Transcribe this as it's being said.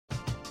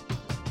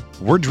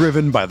We're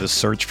driven by the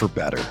search for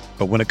better.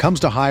 But when it comes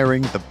to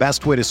hiring, the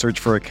best way to search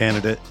for a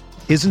candidate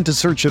isn't to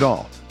search at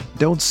all.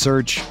 Don't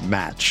search,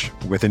 match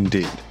with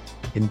Indeed.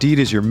 Indeed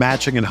is your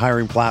matching and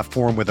hiring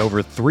platform with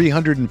over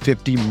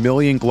 350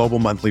 million global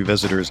monthly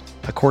visitors,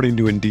 according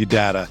to Indeed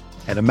data,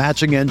 and a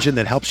matching engine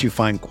that helps you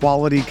find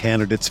quality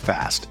candidates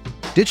fast.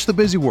 Ditch the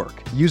busy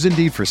work. Use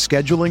Indeed for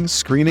scheduling,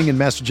 screening, and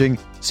messaging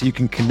so you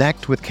can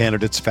connect with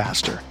candidates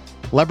faster.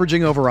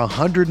 Leveraging over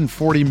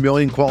 140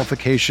 million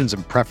qualifications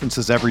and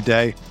preferences every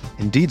day,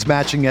 Indeed's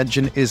matching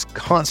engine is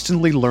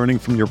constantly learning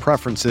from your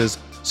preferences,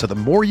 so the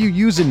more you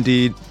use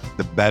Indeed,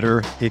 the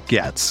better it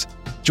gets.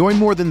 Join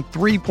more than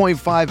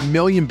 3.5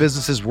 million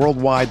businesses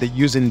worldwide that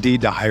use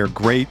Indeed to hire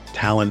great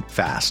talent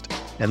fast.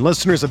 And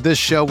listeners of this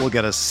show will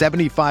get a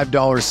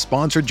 $75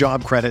 sponsored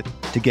job credit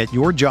to get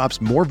your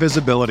jobs more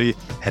visibility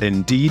at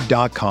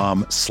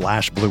Indeed.com/Blue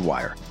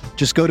Wire.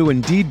 Just go to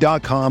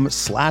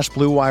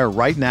Indeed.com/Blue Wire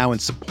right now and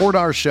support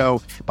our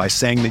show by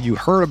saying that you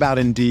heard about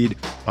Indeed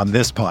on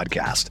this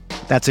podcast.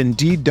 That's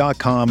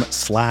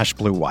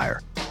Indeed.com/Blue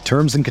Wire.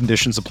 Terms and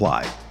conditions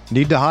apply.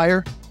 Need to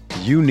hire?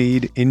 You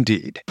need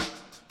Indeed.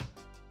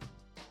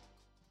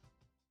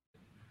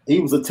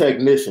 He was a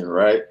technician,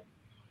 right?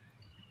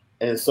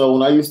 And so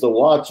when I used to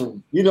watch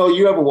him,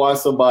 you ever watch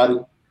somebody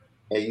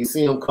and you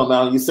see him come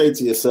out and you say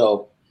to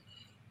yourself,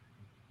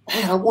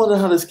 man, I wonder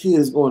how this kid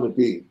is going to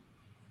be.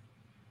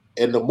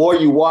 And the more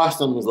you watch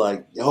them, it's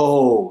like,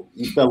 yo,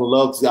 you fell in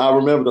love. See, I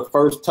remember the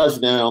first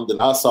touchdown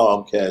that I saw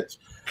him catch.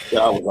 That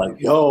I was like,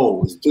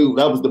 yo, dude,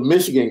 that was the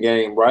Michigan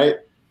game, right?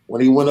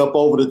 When he went up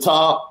over the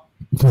top.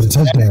 For the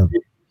touchdown.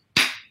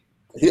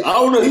 I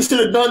don't know. He should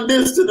have done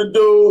this to the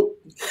dude.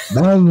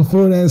 Not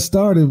before that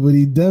started, but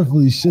he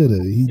definitely should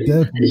have. He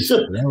definitely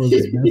should have. That was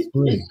his best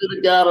play. He should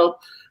have got him.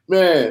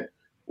 Man,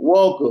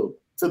 welcome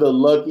to the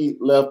Lucky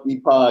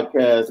Lefty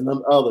podcast.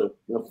 None other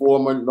than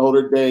former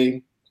Notre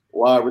Dame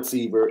wide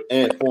receiver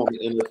and former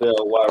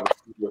NFL wide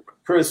receiver,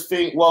 Chris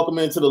Finke. Welcome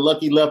into the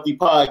Lucky Lefty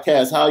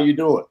podcast. How you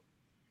doing?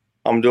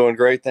 I'm doing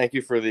great. Thank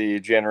you for the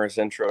generous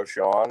intro,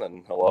 Sean.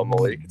 And hello,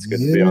 Malik. It's good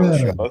to be on the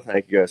show.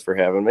 Thank you guys for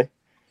having me.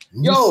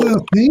 What's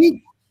up,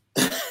 Pete?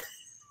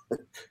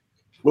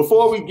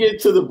 Before we get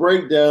to the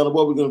breakdown of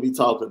what we're going to be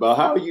talking about,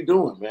 how are you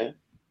doing, man?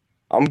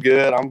 I'm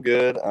good.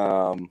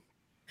 I'm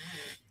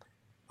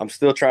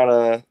still trying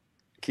to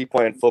keep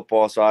playing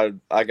football. So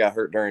I got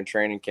hurt during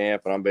training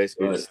camp, and I'm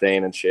basically just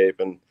staying in shape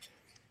and,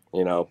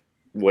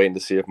 waiting to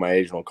see if my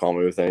agent will call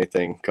me with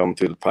anything coming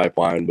through the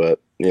pipeline. But,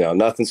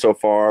 nothing so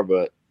far,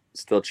 but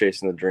still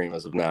chasing the dream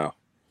as of now.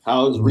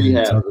 How's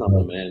rehab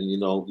coming, man? I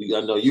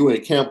know you were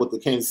in camp with the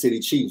Kansas City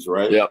Chiefs,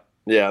 right? Yep.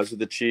 Yeah, I was with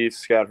the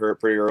Chiefs, got hurt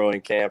pretty early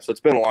in camp. So it's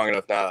been long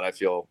enough now that I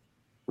feel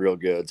real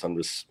good. So I'm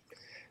just,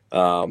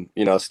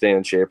 staying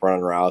in shape,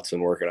 running routes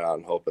and working out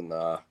and hoping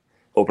I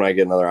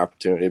get another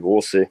opportunity, but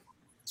we'll see.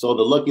 So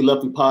the Lucky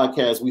Lefty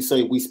podcast, we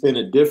say we spin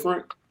it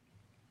different.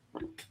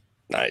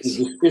 Nice.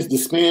 Is the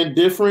spin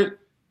different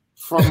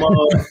from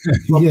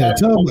yeah,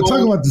 talk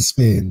about the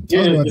spin.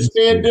 The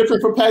spin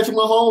different from Patrick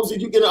Mahomes. Did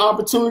you get an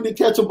opportunity to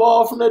catch a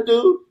ball from that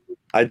dude?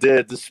 I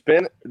did. The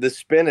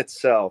spin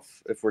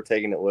itself, if we're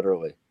taking it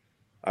literally,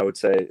 I would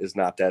say is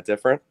not that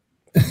different.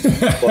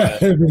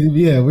 But,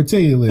 yeah, we're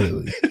taking it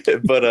literally.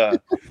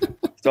 But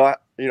so I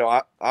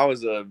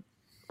was a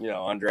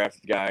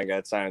undrafted guy and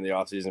got signed in the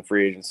offseason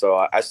free agent.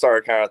 So I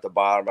started kind of at the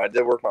bottom. I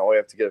did work my way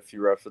up to get a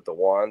few reps with the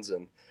ones,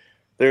 and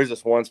there's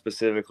this one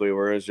specifically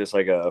where it's just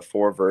like a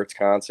 4 verts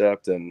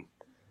concept, and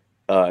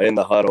in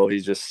the huddle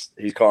he's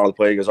calling the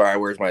play. He goes, all right,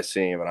 where's my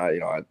seam? And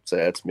I'd say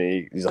that's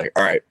me. He's like,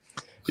 all right,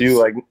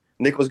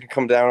 Nicholas can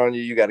come down on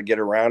you. You got to get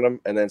around him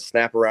and then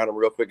snap around him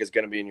real quick. It's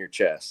going to be in your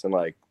chest.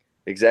 And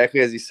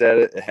exactly as he said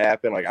it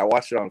happened. I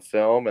watched it on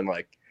film, and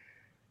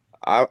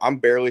I'm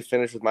barely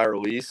finished with my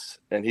release,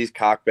 and he's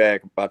cocked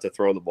back about to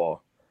throw the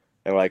ball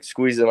and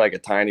squeezing a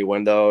tiny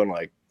window.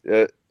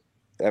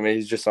 And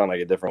he's just on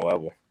a different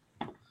level.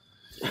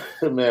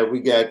 Man, we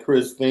got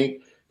Chris Finke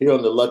here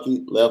on the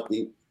Lucky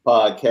Lefty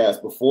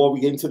podcast. Before we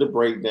get into the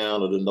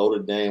breakdown of the Notre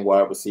Dame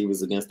wide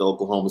receivers against the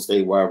Oklahoma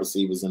State wide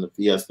receivers in the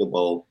Fiesta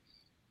Bowl,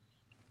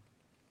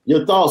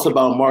 your thoughts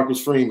about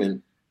Marcus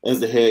Freeman as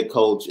the head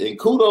coach, and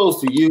kudos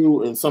to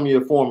you and some of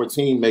your former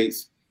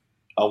teammates.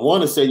 I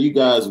want to say you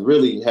guys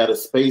really had a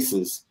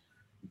spaces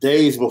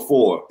days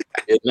before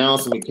the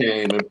announcement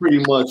came and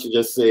pretty much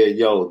just said,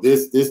 yo,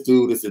 this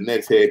dude is the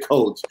next head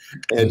coach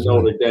at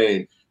Notre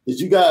Dame. Did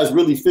you guys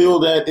really feel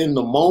that in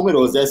the moment,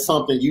 or is that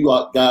something you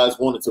guys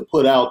wanted to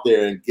put out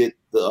there and get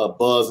the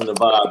buzz and the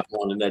vibe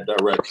going in that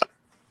direction?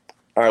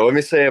 All right, let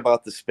me say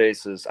about the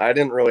spaces. I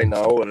didn't really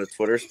know what a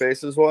Twitter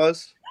Spaces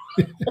was.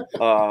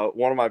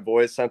 One of my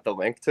boys sent the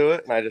link to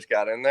it, and I just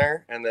got in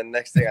there. And then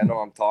next thing I know,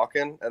 I'm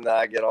talking, and then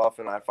I get off,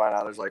 and I find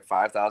out there's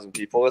 5,000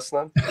 people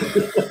listening.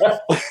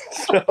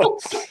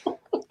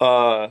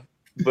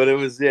 But it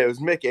was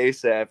Mick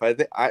Asaph.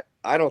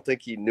 I don't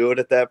think he knew it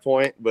at that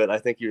point, but I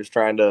think he was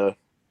trying to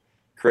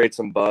create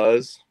some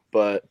buzz.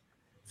 But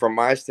from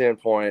my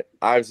standpoint,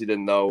 I obviously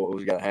didn't know what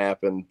was going to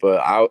happen,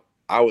 but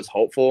I was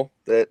hopeful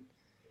that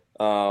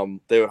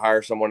they would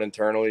hire someone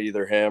internally,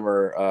 either him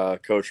or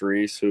Coach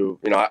Reese, who,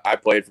 you know, I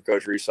played for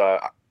Coach Reese, so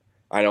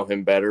I know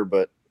him better,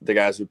 but the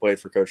guys who played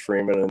for Coach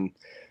Freeman and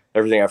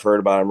everything I've heard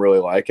about him really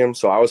like him.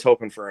 So I was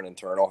hoping for an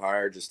internal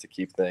hire just to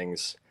keep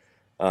things,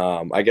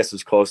 I guess,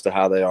 as close to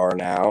how they are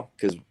now,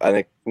 because I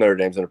think Notre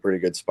Dame's in a pretty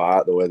good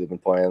spot the way they've been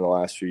playing the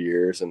last few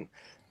years, and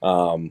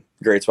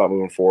great spot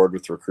moving forward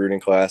with the recruiting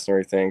class and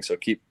everything. So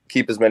keep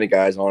as many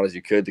guys on as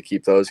you could to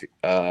keep those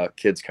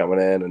kids coming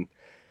in. And,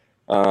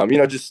 you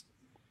know, just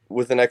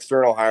with an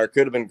external hire,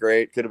 could have been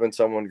great, could have been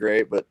someone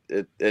great, but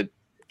it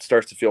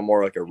starts to feel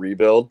more like a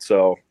rebuild.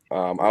 So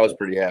I was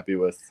pretty happy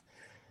with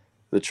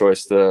the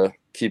choice to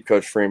keep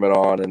Coach Freeman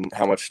on and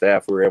how much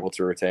staff we were able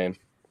to retain.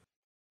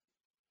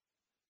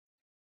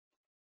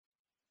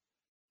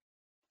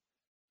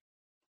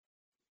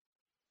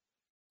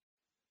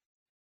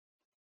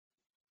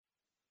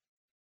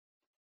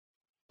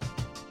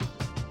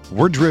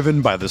 We're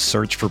driven by the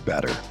search for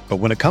better. But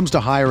when it comes to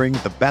hiring,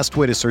 the best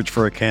way to search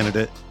for a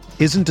candidate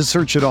isn't to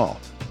search at all.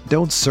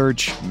 Don't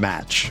search,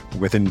 match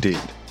with Indeed.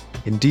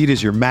 Indeed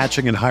is your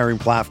matching and hiring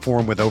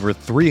platform with over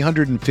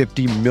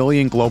 350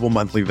 million global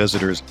monthly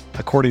visitors,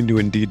 according to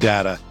Indeed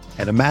data,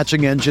 and a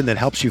matching engine that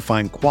helps you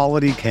find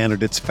quality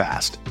candidates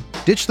fast.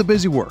 Ditch the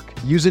busy work.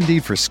 Use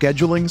Indeed for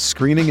scheduling,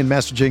 screening, and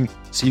messaging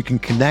so you can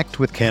connect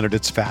with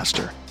candidates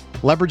faster.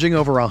 Leveraging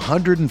over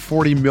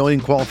 140 million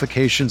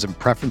qualifications and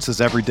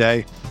preferences every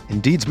day,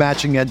 Indeed's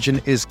matching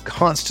engine is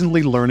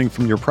constantly learning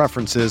from your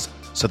preferences,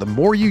 so the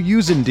more you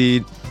use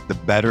Indeed, the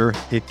better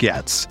it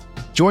gets.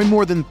 Join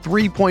more than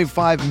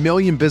 3.5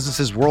 million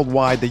businesses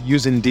worldwide that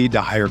use Indeed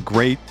to hire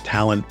great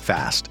talent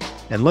fast.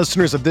 And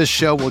listeners of this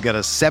show will get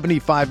a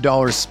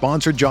 $75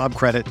 sponsored job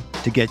credit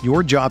to get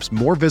your jobs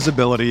more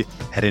visibility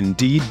at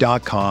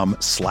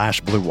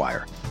Indeed.com/Blue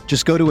Wire.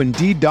 Just go to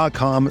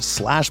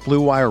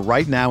Indeed.com/Blue Wire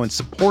right now and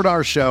support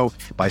our show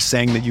by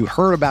saying that you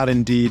heard about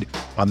Indeed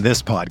on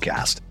this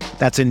podcast.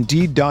 That's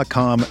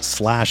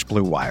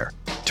Indeed.com/Blue Wire.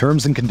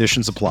 Terms and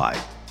conditions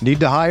apply. Need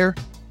to hire?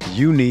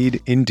 You need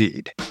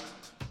Indeed.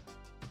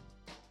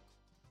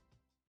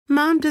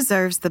 Mom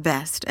deserves the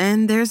best,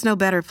 and there's no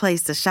better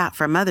place to shop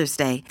for Mother's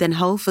Day than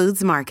Whole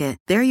Foods Market.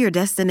 They're your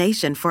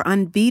destination for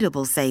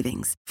unbeatable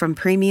savings, from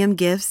premium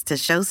gifts to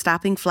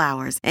show-stopping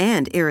flowers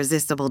and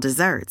irresistible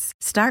desserts.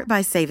 Start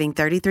by saving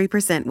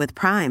 33% with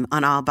Prime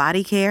on all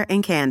body care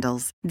and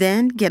candles.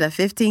 Then get a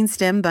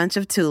 15-stem bunch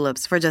of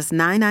tulips for just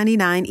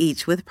 $9.99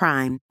 each with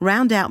Prime.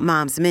 Round out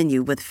Mom's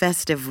menu with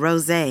festive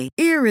rosé,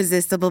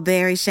 irresistible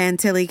berry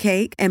chantilly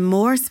cake, and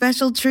more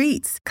special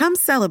treats. Come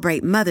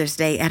celebrate Mother's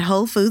Day at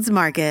Whole Foods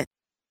Market.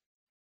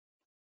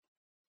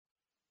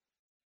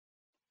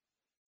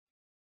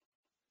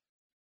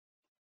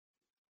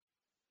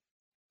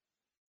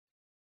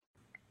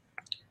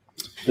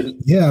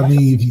 Yeah, I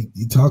mean, if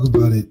you talk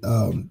about it,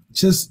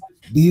 just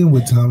being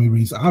with Tommy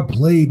Reese, I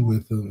played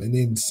with him, and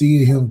then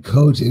seeing him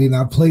coach, and then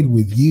I played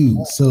with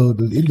you. So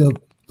to end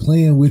up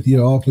playing with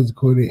your offensive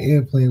coordinator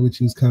and playing with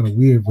you is kind of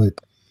weird.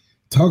 But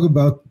talk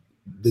about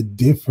the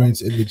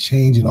difference and the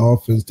change in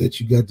offense that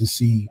you got to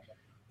see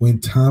when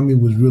Tommy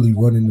was really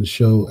running the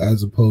show,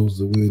 as opposed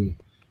to when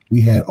we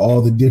had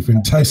all the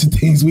different types of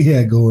things we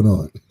had going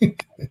on.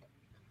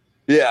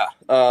 Yeah,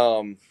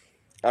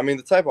 I mean,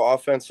 the type of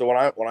offense. So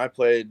when I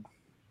played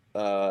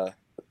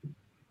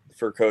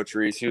for Coach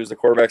Reese, he was the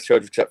quarterback's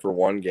coach except for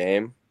one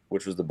game,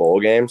 which was the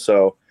bowl game.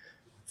 So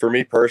for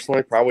me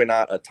personally, probably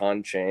not a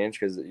ton change,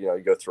 because, you know,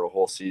 you go through a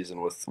whole season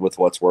with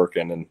what's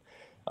working, and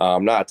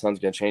not a ton's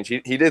gonna change.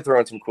 He did throw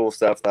in some cool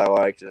stuff that I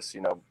like, just,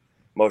 you know,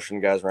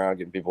 motioning guys around,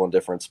 getting people in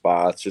different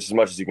spots, just as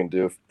much as you can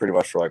do pretty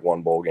much for like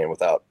one bowl game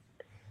without,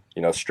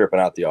 you know, stripping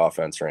out the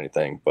offense or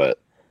anything. But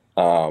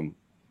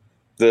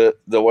the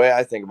way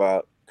I think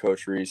about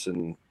Coach Reese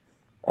and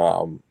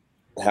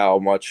how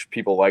much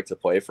people like to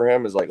play for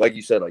him is like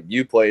you said, like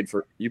you played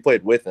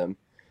with him,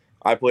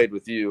 I played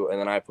with you, and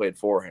then I played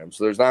for him.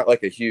 So there's not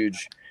like a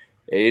huge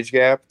age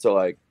gap to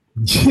like.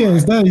 Yeah,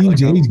 it's not a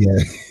huge age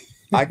gap.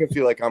 I can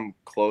feel like I'm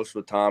close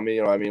with Tommy,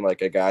 you know what I mean?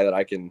 Like a guy that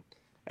I can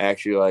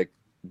actually like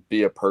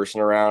be a person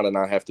around and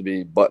not have to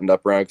be buttoned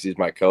up around because he's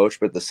my coach.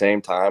 But at the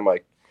same time,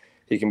 like,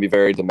 he can be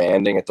very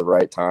demanding at the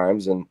right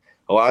times. And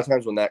a lot of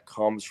times when that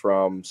comes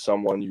from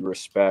someone you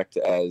respect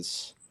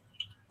as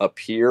a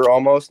peer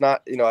almost,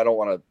 not, you know, I don't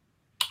want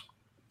to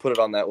put it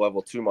on that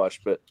level too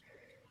much, but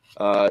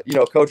you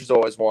know, coaches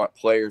always want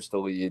players to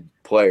lead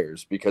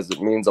players because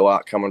it means a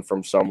lot coming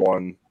from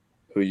someone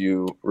who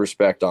you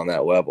respect on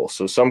that level.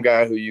 So some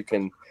guy who you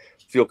can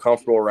feel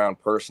comfortable around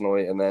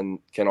personally, and then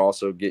can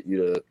also get you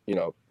to, you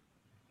know,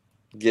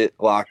 get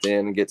locked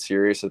in and get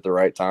serious at the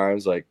right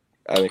times. Like,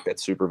 I think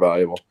that's super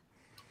valuable.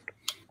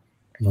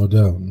 No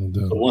doubt, no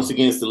doubt. So once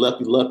again, it's the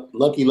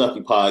Lucky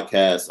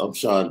podcast. I'm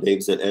Sean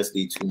Davis at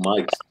SD2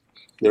 Mics.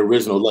 The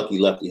original Lucky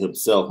Lefty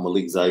himself,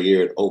 Malik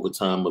Zaire at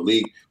Overtime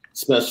Malik.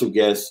 Special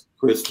guest,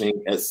 Chris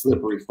Finke at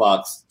Slppery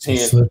Fox 10.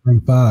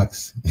 Slppery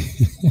Fox.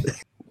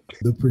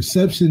 The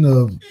perception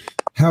of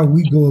how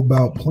we go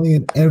about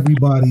playing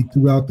everybody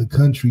throughout the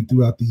country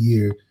throughout the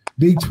year.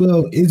 Big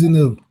 12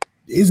 isn't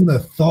isn't a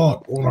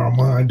thought on our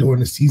mind during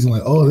the season,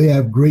 like, oh, they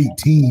have great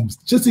teams.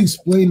 Just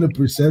explain the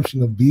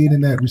perception of being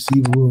in that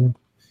receiver room,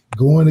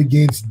 going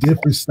against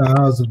different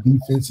styles of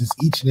defenses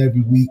each and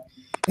every week,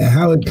 and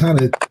how it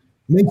kind of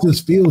makes us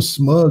feel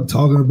smug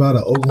talking about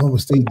an Oklahoma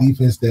State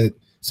defense that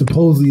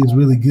supposedly is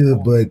really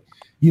good, but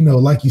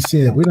like you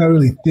said, we're not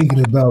really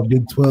thinking about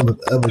Big 12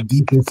 of a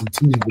defensive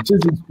team. But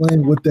just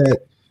explain what that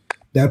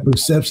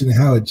perception and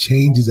how it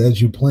changes as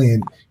you're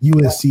playing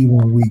USC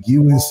one week,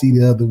 UNC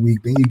the other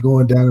week, then you're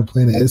going down and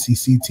playing an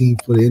SEC team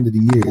for the end of the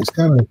year. It's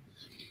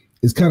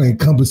kind of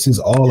encompasses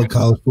all of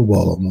college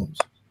football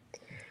almost.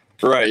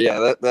 Right,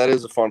 yeah, that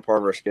is a fun part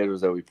of our schedule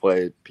is that we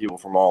play people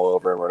from all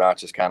over, and we're not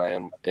just kind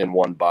of in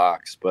one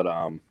box. But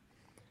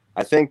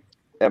I think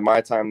at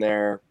my time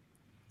there,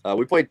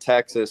 we played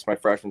Texas my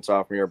freshman,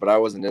 sophomore year, but I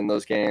wasn't in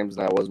those games,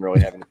 and I wasn't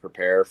really having to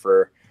prepare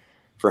for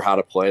how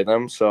to play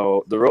them.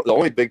 So the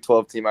only Big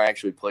 12 team I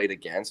actually played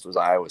against was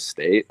Iowa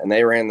State, and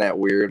they ran that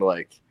weird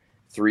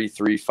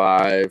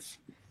 3-3-5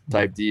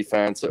 type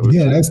defense. That was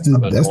that's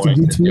the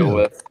good to deal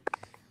with.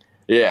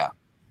 Yeah,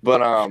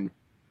 but so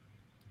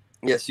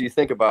you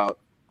think about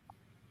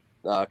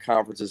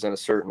conferences in a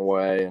certain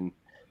way, and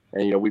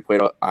we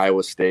played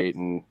Iowa State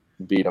and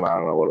beat them. I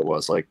don't know what it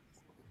was,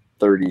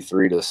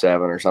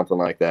 33-7 or something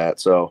like that.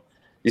 So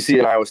you see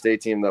an Iowa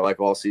State team that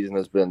all season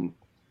has been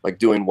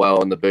doing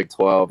well in the Big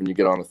 12, and you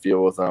get on the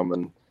field with them,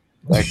 and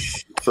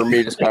for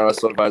me, just kind of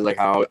solidifies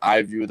how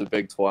I view the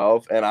Big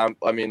 12. And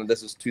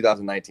this is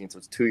 2019, so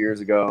it's 2 years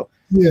ago.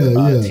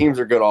 Yeah. Teams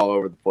are good all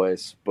over the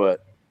place,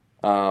 but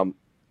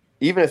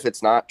even if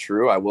it's not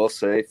true, I will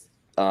say,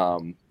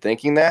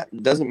 thinking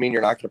that doesn't mean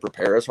you're not going to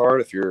prepare as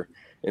hard if you're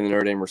in the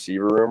Notre Dame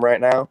receiver room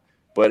right now.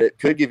 But it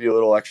could give you a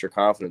little extra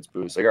confidence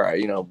boost. All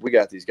right, we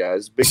got these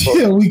guys. Big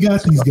we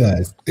got these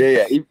guys.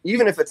 Yeah.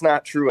 Even if it's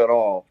not true at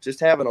all, just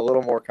having a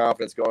little more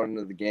confidence going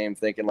into the game,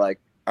 thinking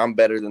I'm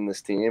better than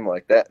this team,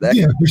 that.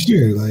 Yeah, for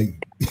sure.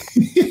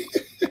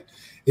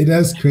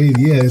 That's crazy.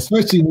 Yeah,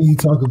 especially when you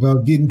talk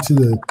about getting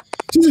to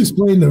just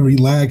explain the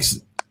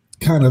relaxed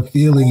kind of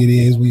feeling it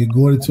is when you're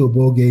going into a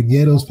bowl game.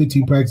 Yeah, those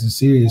 15 practices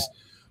serious,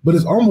 but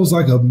it's almost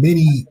like a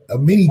mini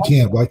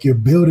camp. You're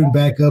building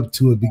back up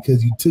to it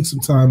because you took some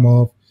time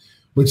off.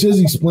 But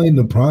just explain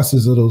the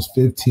process of those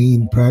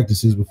 15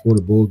 practices before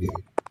the bowl game.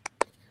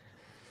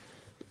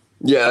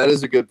 Yeah, that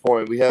is a good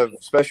point. We have,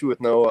 especially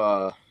with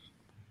no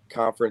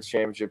conference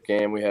championship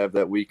game, we have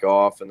that week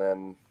off and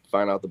then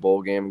find out the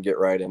bowl game and get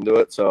right into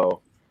it.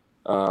 So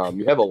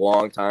you have a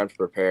long time to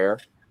prepare.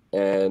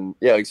 And,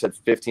 like you said,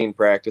 15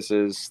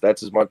 practices,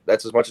 that's as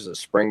much as a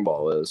spring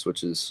ball is,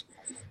 which is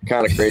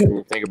kind of crazy when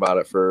you think about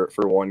it for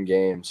one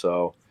game.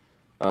 So,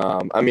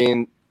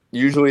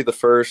 usually the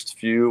first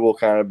few will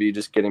kind of be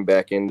just getting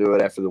back into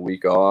it after the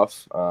week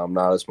off.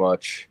 Not as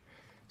much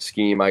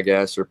scheme, I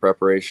guess, or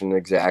preparation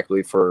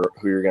exactly for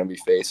who you're going to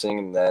be facing.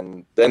 And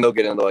then they'll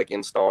get into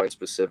installing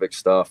specific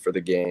stuff for the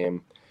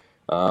game,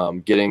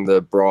 getting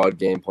the broad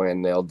game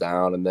plan nailed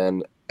down. And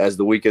then as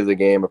the week of the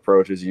game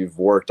approaches, you've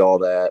worked all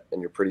that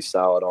and you're pretty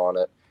solid on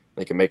it.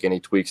 They can make any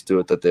tweaks to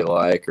it that they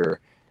like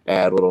or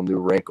add little new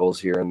wrinkles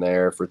here and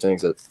there for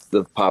things that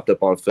have popped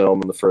up on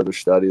film and the further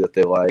study that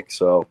they like.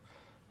 So,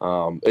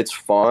 it's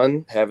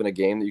fun having a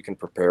game that you can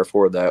prepare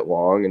for that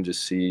long and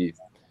just see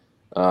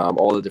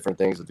all the different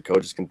things that the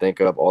coaches can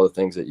think of, all the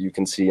things that you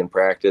can see in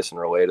practice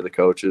and relay to the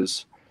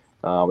coaches,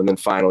 and then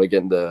finally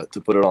getting to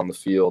put it on the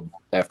field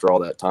after all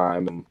that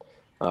time and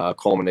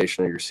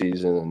culmination of your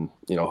season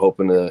and,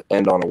 hoping to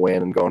end on a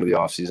win and go into the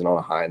offseason on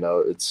a high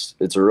note.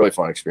 It's a really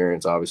fun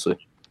experience, obviously.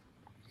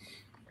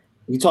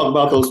 You talk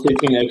about those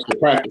 15 extra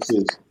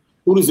practices.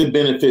 Who does it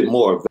benefit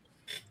more?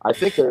 I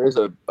think there is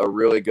a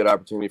really good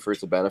opportunity for it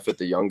to benefit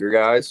the younger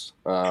guys,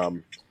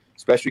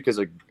 especially because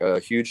a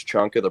huge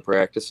chunk of the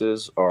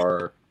practices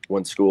are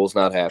when school's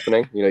not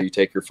happening. You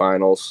take your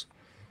finals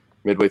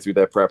midway through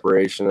that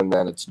preparation, and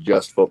then it's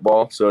just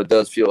football. So it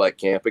does feel like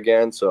camp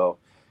again. So,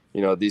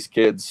 these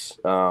kids,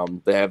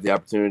 they have the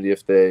opportunity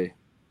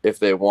if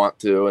they want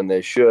to, and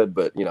they should,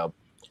 but, it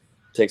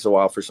takes a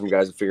while for some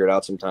guys to figure it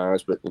out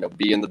sometimes. But,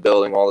 be in the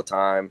building all the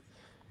time.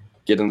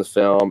 Get in the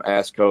film,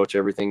 ask coach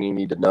everything you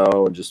need to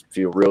know, and just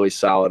feel really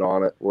solid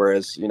on it.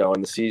 Whereas, in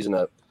the season,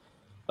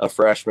 a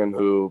freshman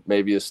who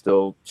maybe is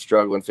still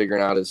struggling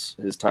figuring out his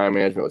time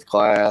management with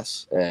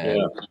class,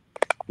 and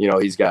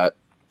he's got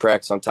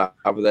practice on top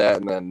of that,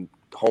 and then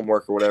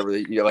homework or whatever.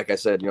 Like I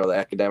said, the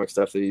academic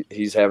stuff that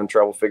he's having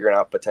trouble figuring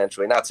out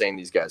potentially. Not saying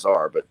these guys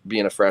are, but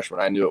being a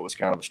freshman, I knew it was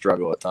kind of a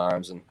struggle at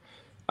times, and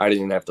I didn't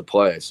even have to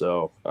play.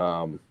 So,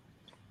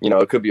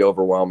 it could be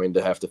overwhelming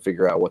to have to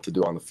figure out what to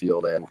do on the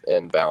field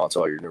and balance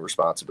all your new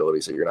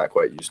responsibilities that you're not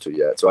quite used to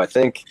yet. So I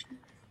think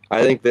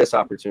this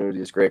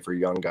opportunity is great for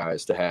young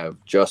guys to have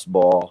just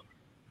ball,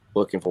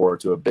 looking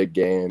forward to a big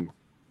game,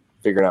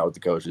 figuring out what the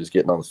coach is,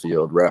 getting on the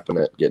field,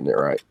 repping it, getting it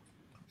right.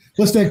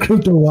 What's that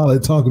crypto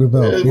wallet talking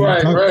about?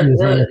 Right.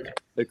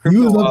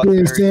 You was up there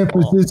in San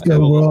Francisco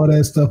where all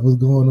that stuff was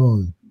going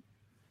on.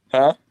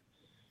 Huh?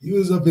 You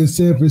was up in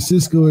San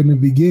Francisco in the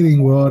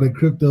beginning where all the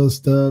crypto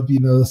stuff,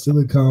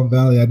 Silicon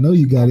Valley. I know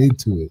you got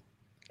into it.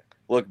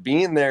 look,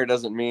 being there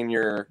doesn't mean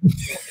you're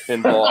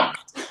involved.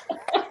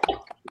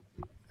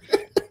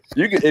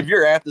 If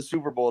you're at the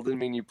Super Bowl, it doesn't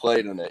mean you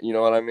played in it. You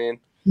know what I mean?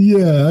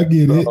 Yeah, I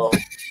get it.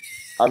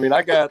 I mean,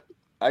 I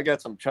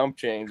got some chump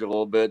change a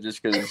little bit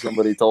just because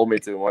somebody told me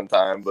to one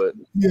time, but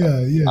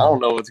yeah. I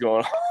don't know what's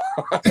going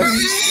on.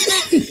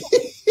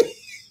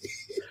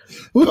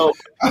 Well,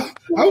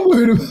 I'm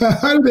worried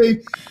about how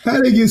they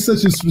get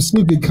such a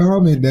specific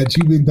comment that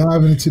you've been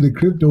diving into the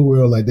crypto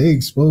world, like they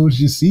exposed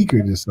your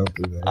secret or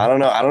something, man. I don't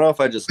know if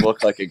I just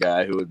look like a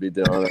guy who would be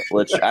doing it,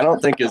 which I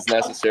don't think is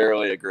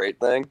necessarily a great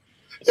thing.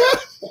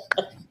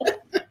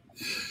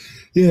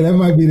 Yeah, that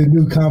might be the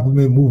new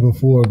compliment moving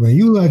forward, man.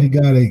 You look like a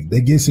guy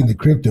that gets into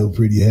crypto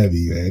pretty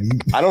heavy, man.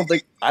 I don't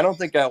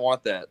think I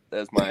want that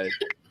as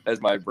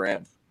my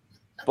brand,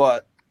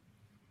 but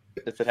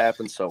if it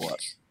happens, so what?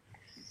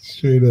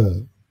 Straight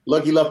up.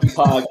 Lucky Lefty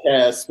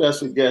podcast,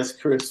 special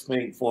guest Chris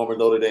Finke, former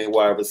Notre Dame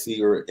wide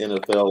receiver,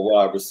 NFL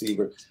wide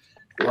receiver,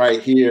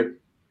 right here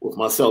with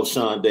myself,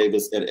 Sean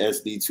Davis at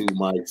SD2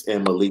 Mics,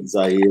 and Malik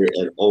Zaire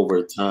at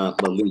Overtime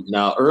Malik.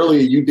 Now,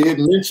 earlier you did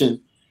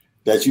mention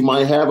that you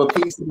might have a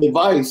piece of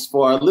advice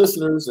for our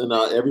listeners and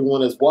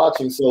everyone that's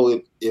watching. So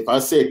if I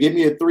said, give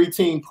me a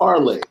 3-team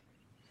parlay.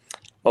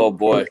 Oh,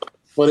 boy.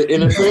 For the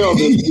NFL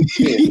this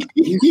weekend.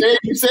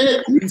 You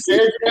said you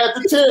got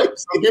the tip.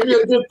 So give me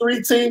a good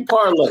 3-team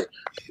parlay.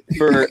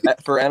 For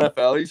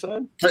NFL, you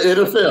said? For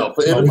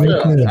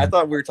NFL. I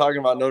thought we were talking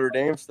about Notre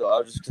Dame still. I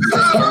was just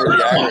considering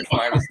the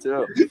average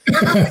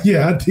 -2.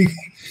 Yeah, I think.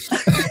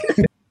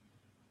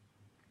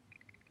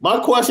 My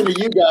question to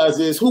you guys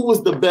is, who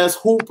was the best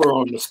hooper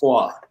on the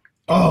squad?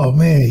 Oh,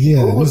 man, yeah.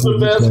 Who was the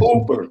best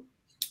hooper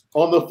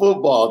on the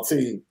football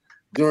team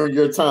during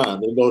your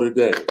time in Notre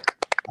Dame?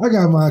 I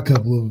got my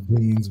couple of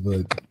opinions,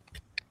 but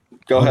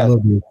go ahead.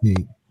 Love your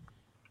Finke.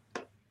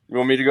 You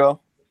want me to go?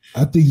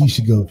 I think you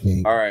should go,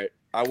 Finke. All right.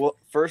 I will.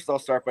 First, I'll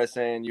start by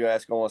saying you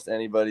ask almost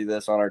anybody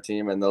this on our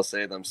team, and they'll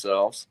say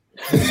themselves.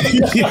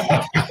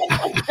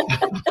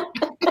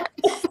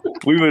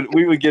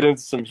 We would get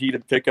into some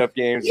heated pickup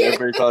games. And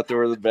everybody thought they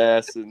were the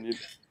best, and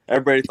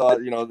everybody thought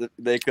that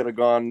they could have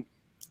gone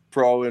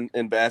pro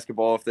in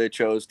basketball if they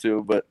chose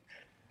to, but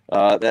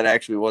that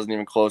actually wasn't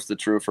even close to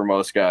true for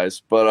most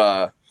guys.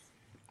 But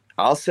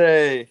I'll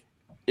say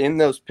in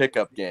those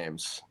pickup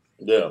games,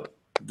 the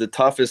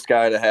toughest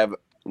guy to have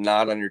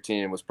not on your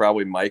team was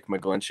probably Mike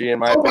McGlinchey, in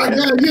my opinion.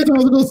 Oh, my God. Yes, I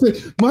was going to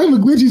say, Mike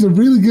McGlinchey's a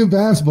really good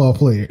basketball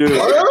player.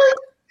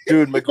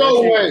 Dude, McGlinchey.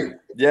 No way.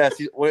 Yes.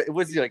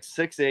 Was he like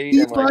 6'8"?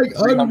 He's like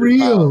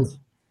unreal.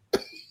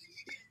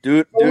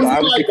 Dude,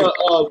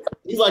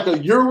 he's like a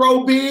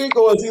Euro big,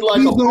 or is he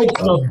like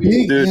a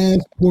big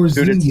ass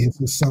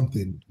Porzingis or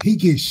something? He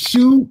can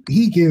shoot,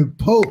 he can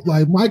poke.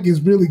 Like Mike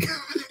is really good.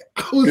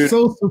 I was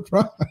so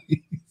surprised.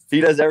 He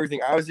does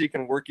everything. Obviously, he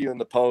can work you in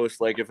the post.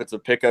 Like if it's a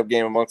pickup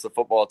game amongst the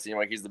football team,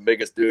 like he's the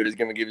biggest dude. He's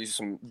going to give you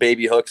some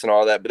baby hooks and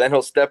all that. But then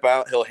he'll step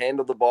out, he'll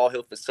handle the ball,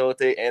 he'll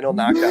facilitate, and he'll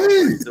knock down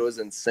threes. It was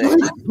insane.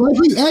 Like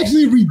he's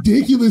actually a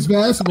ridiculous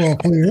basketball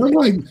player. I'm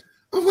like,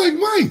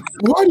 Mike,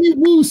 why do you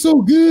move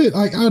so good?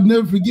 Like I'll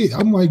never forget.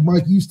 I'm like,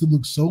 Mike used to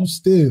look so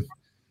stiff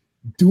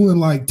doing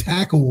like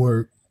tackle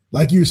work.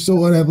 Like you're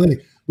so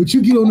unathletic. But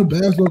you get on the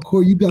basketball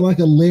court, you got like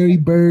a Larry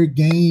Bird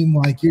game.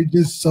 Like you're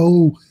just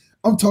so.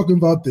 I'm talking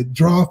about the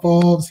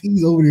drop-offs.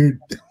 He's over there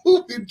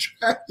doing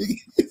traffic.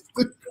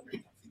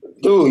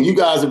 Dude, you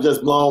guys have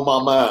just blown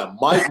my mind.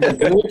 Mike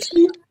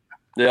McGlinchey?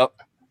 Yep.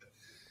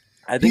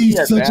 I think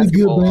he's such a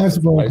good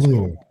basketball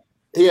player.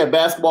 He had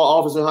basketball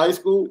offers in high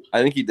school?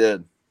 I think he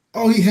did.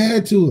 Oh, he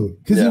had to.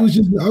 Because I was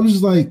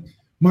just like,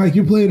 Mike,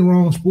 you're playing the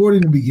wrong sport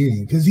in the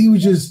beginning. Because he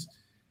would just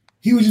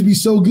be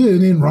so good.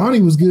 And then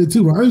Ronnie was good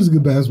too. Ronnie was a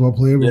good basketball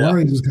player, but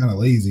Ronnie was kind of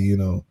lazy,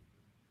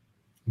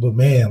 But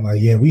man,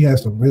 we had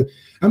some real.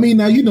 I mean,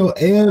 now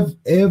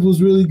Ev was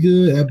really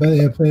good at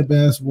playing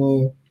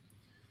basketball.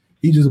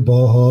 He just a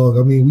ball hog.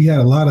 I mean, we had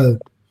a lot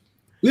of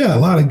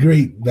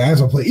great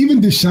basketball players. Even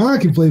Deshaun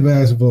can play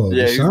basketball.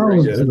 Yeah, Deshaun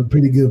was a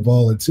pretty good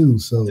baller too.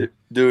 So,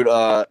 dude,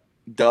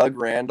 Doug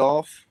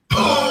Randolph.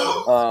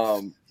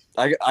 I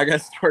got a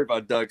story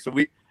about Doug. So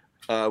we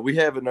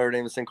have at Notre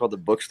Dame this thing called the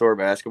Bookstore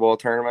Basketball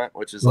Tournament,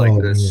 which is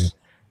like this.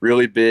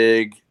 Really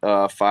big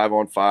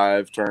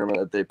 5-on-5 tournament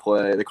that they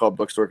play. They call it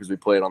Bookstore because we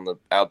played on the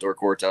outdoor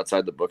courts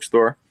outside the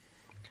bookstore.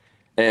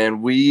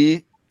 And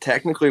we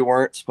technically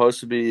weren't supposed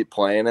to be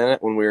playing in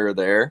it when we were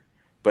there,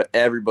 but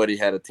everybody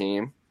had a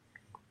team.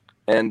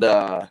 And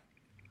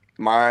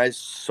my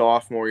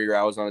sophomore year,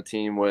 I was on a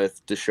team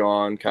with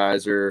Deshaun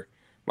Kaiser,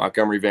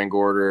 Montgomery Van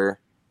Gorder,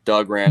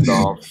 Doug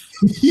Randolph,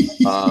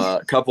 a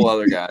couple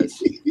other guys.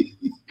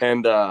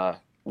 And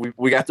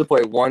we got to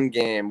play one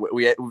game.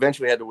 We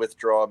eventually had to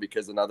withdraw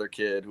because another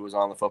kid who was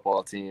on the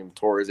football team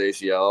tore his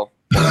ACL.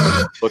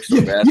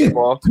 Bookstore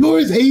basketball. Tore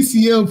his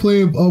ACL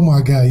playing. Oh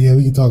my God! Yeah,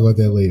 we can talk about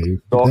that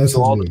later.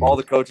 So all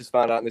the coaches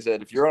found out and they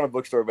said, if you're on a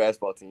bookstore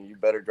basketball team, you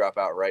better drop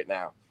out right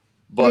now.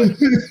 But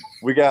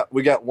we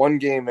got one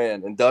game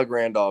in, and Doug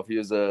Randolph, he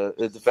was a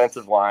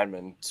defensive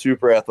lineman,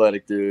 super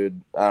athletic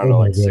dude. I don't know,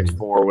 like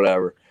 6'4",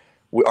 whatever.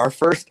 our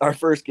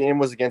first game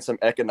was against some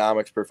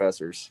economics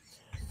professors.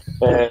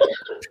 And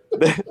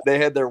they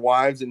had their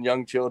wives and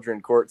young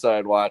children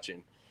courtside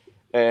watching,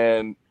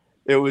 and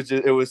it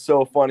was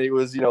so funny. It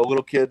was,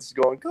 little kids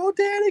going, "Go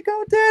daddy,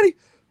 go daddy!"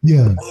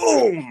 Yeah.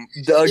 Boom!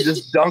 Doug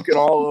just dunking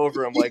all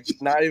over him. Like,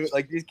 not even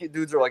like these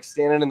dudes are like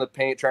standing in the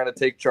paint trying to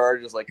take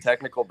charges like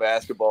technical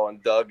basketball,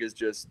 and Doug is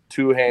just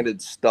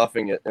two-handed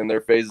stuffing it in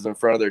their faces in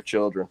front of their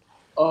children.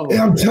 Oh, and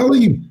I'm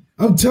telling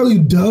you,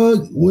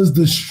 Doug was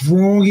the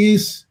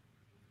strongest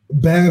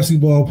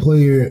basketball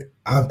player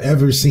I've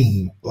ever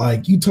seen.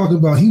 Like, you talking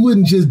about, he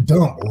wouldn't just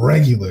dunk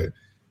regular.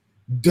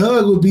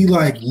 Doug would be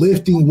like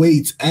lifting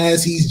weights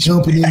as he's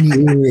jumping in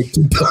the air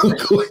to dunk.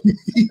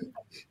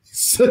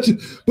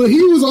 But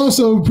he was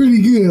also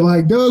pretty good.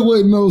 Like, Doug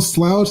wasn't no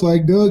slouch.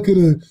 Like, Doug could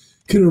have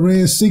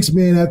ran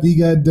 6-man after he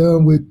got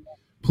done with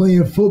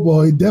playing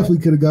football. He definitely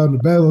could have gotten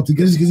the battle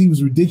because he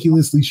was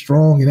ridiculously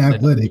strong and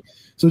athletic.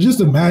 So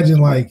just imagine,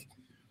 like,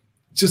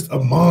 just a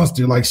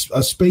monster, like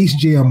a Space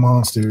Jam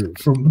monster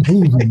from the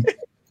movie.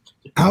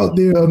 Out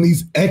there on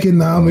these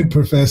economic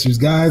professors,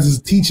 guys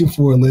is teaching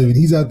for a living.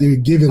 He's out there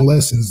giving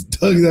lessons.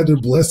 Doug is out there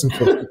blessing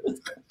folks.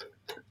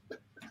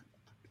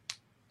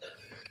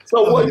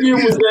 So what year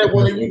was that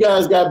when you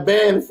guys got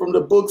banned from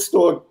the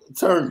bookstore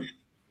tournament?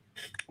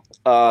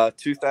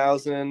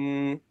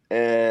 2000,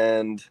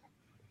 and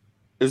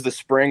it was the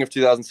spring of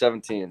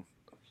 2017.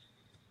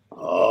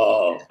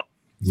 Oh,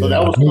 so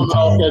that was coming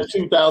off that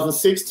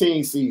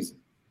 2016 season.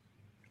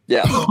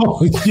 Yeah.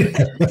 Oh,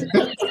 yeah.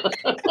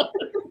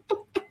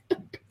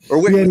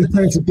 Or wait, yeah,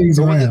 types of things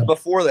around.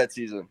 Before that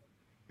season?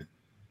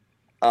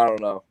 I don't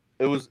know.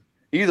 It was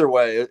either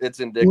way. It's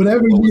indicative.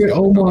 Whatever year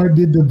Omar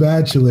did The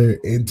Bachelor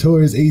and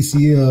tore his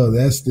ACL,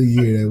 that's the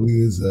year that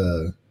we was.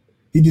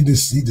 He did the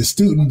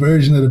student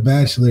version of The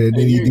Bachelor, and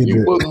then he did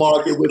the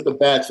bookmark it with The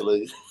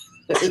Bachelor.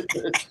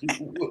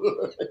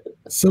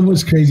 So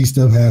much crazy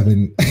stuff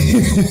happened.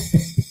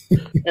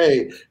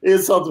 Hey,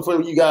 here's something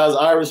for you guys.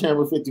 Irish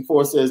Hammer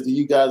 54 says, do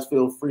you guys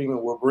feel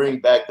Freeman will bring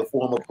back the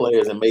former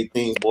players and make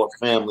things more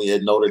family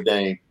at Notre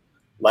Dame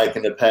like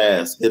in the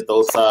past? Hit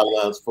those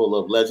sidelines full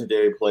of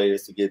legendary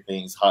players to get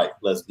things hyped.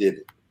 Let's get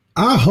it.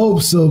 I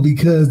hope so,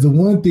 because the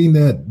one thing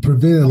that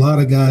prevented a lot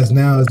of guys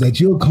now is that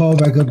you'll call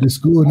back up to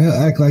school and they'll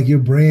act like you're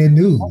brand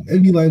new.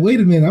 They'd be like, wait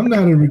a minute, I'm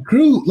not a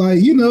recruit.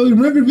 Like,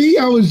 remember me?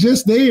 I was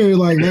just there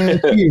like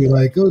last year.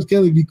 Like, Coach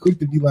Kelly be quick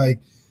to be like,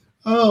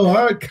 oh,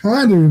 I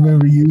kind of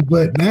remember you.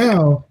 But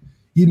now,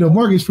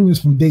 Marcus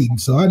Freeman's from Dayton.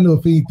 So I know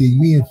if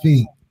anything, me and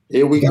Fink,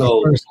 here we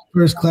go.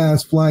 First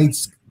class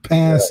flights,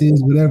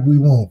 passes, whatever we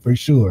want, for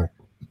sure.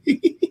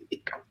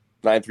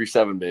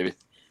 937, baby.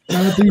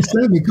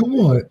 937, come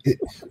on.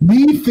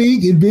 Me,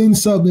 Fink, and Ben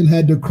Subman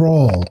had to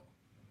crawl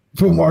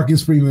for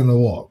Marcus Freeman to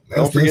walk.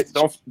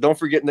 Don't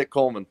forget Nick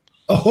Coleman.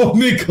 Oh,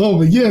 Nick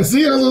Coleman. Yeah,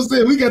 see, I was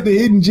saying, we got the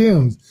hidden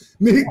gems.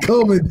 Nick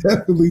Coleman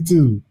definitely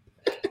too.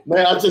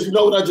 Man, I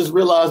just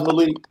realized,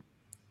 Malik,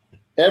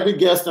 every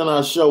guest on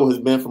our show has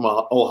been from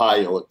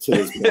Ohio to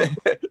this point.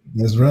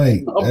 That's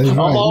right. I'm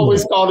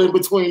always caught in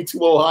between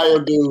two Ohio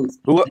dudes.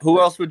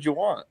 Who else would you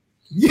want?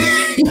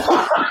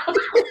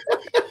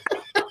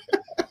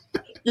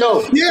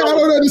 Yo, yeah, I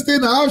don't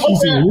understand the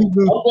options here. I'm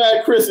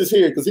glad Chris is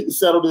here because he can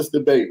settle this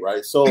debate,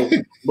 right? So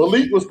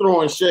Malik was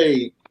throwing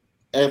shade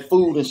at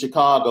food in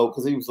Chicago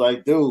because he was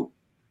like, dude,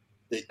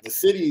 the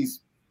city's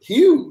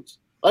huge.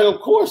 Like,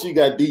 of course you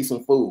got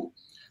decent food.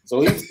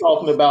 So he's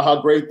talking about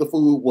how great the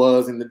food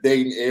was in the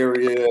Dayton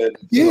area.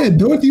 Yeah,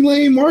 Dorothy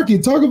Lane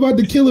Market. Talk about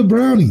the killer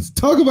brownies.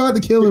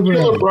 The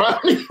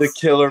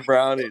killer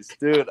brownies.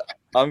 Dude,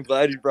 I'm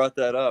glad you brought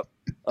that up.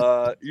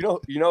 You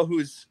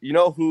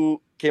know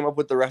who came up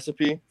with the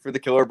recipe for the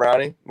killer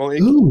brownie, Malik?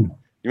 Who?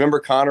 You remember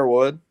Connor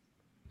Wood?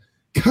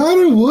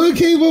 Connor Wood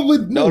came up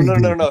with No.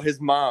 His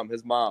mom.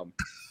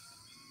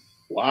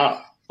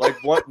 Wow. Like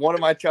one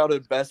of my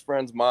childhood best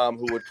friend's mom,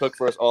 who would cook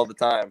for us all the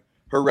time.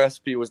 Her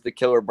recipe was the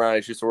killer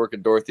brownie. She used to work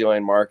at Dorothy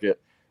Lane Market,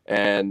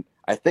 and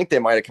I think they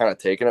might have kind of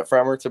taken it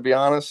from her, to be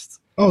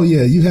honest. Oh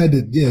yeah, you had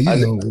to.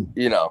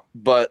 Yeah,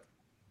 But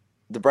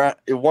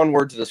one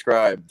word to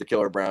describe the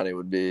killer brownie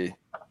would be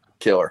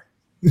killer.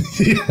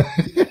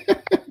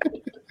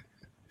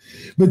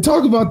 But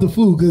talk about the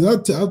food,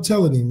 because I'm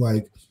telling him,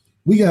 like,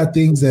 we got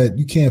things that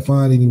you can't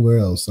find anywhere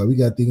else. So we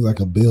got things like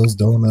a Bill's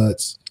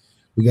Donuts.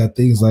 We got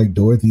things like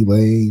Dorothy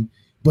Lane.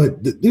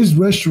 But there's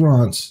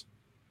restaurants,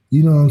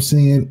 you know what I'm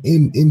saying,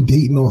 in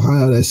Dayton,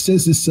 Ohio, that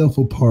sets itself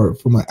apart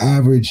from an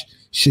average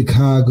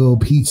Chicago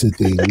pizza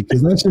thing,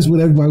 because that's just what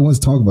everybody wants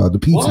to talk about, the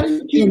pizza. Why do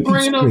you keep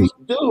bringing up,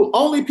 dude?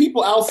 Only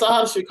people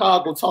outside of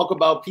Chicago talk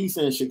about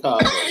pizza in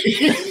Chicago.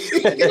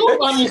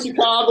 Nobody in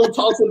Chicago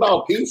talks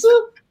about pizza?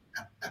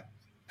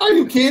 Are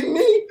you kidding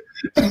me?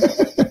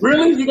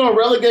 Really? You're gonna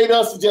relegate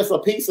us to just a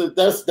pizza?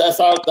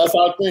 That's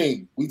our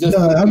thing. We just.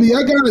 I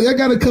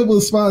got a couple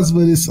of spots,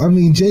 but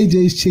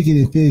JJ's Chicken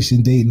and Fish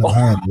in Dayton,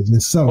 Ohio is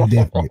just something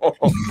different.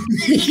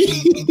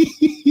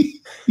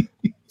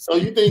 So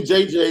you think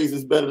JJ's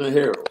is better than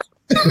Harold's?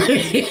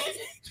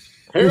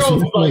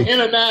 Harold's is like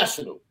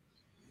international.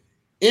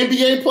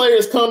 NBA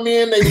players come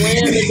in, they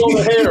land, they go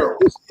to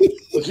Harold's.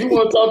 But you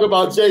want to talk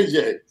about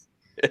JJ.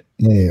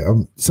 Yeah,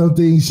 some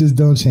things just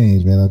don't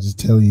change, man. I'll just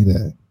tell you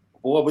that.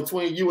 Boy,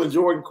 between you and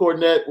Jordan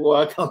Cornette,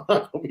 boy, I'm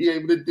not going to be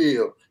able to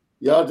deal.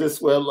 Y'all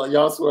swear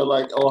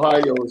like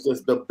Ohio is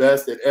just the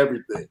best at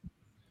everything.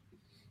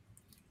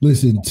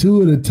 Listen,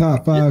 2 of the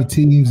top 5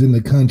 teams in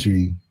the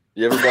country.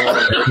 You ever been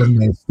on from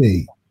that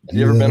state?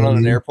 You ever been on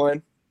an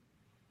airplane?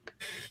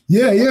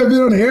 Yeah, you ever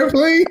been on an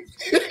airplane?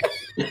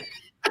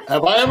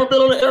 Have I ever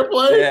been on an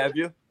airplane? Yeah, have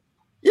you?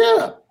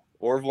 Yeah.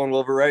 Orville and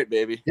Wilbur Wright,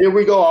 baby. Here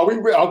we go. Are we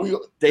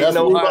Dayton,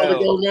 Ohio.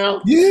 Go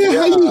now? Yeah.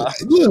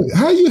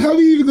 How you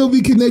even gonna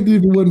be connected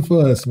if it wasn't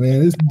for us,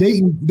 man? It's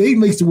Dayton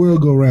makes the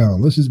world go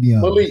round. Let's just be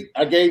honest. Malik,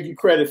 I gave you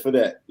credit for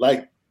that.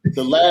 Like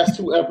the last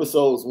 2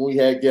 episodes when we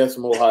had guests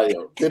from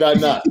Ohio. Did I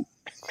not?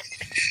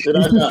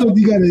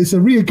 It's a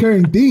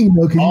reoccurring theme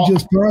though, because you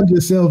just find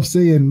yourself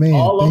saying, "Man."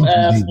 All I'm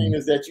asking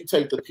is that you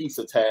take the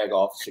pizza tag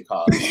off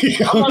Chicago.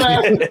 I'm not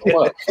asking for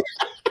much.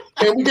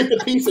 Can we get the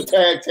pizza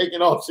tag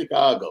taken off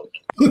Chicago?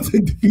 We'll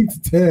take the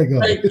pizza tag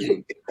off.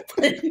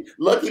 Thank you.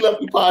 Lucky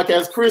Lefty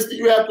Podcast. Chris, do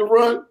you have to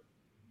run?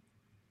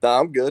 Nah,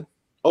 I'm good.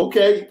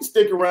 Okay, you can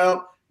stick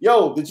around.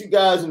 Yo, did you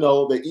guys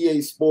know that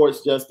EA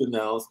Sports just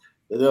announced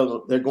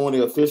that they're going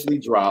to officially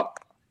drop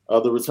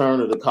the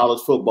return of the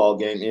college football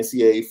game,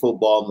 NCAA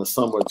football, in the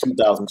summer of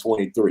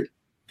 2023.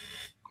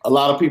 A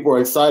lot of people are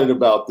excited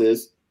about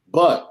this,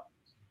 but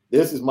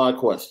this is my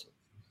question.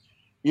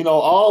 I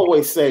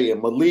always say,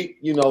 and Malik,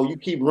 you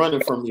keep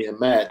running from me and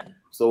Matt,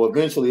 so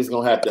eventually it's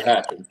going to have to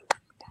happen.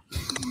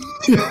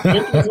 It's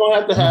going to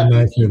have to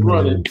happen. Keep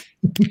running.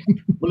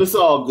 But it's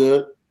all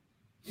good.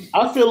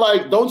 I feel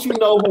like, don't you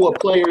know who a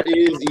player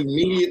is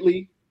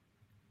immediately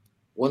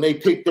when they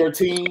pick their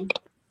team?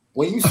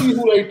 When you see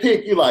who they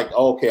pick, you're like,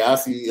 okay, I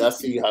see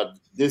how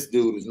this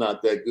dude is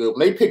not that good. When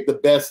they pick the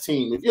best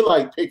team, if you're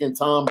like picking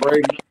Tom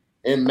Brady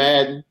and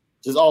Madden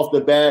just off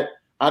the bat,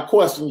 I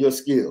question your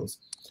skills.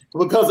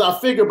 Because I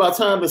figure by the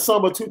time the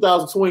summer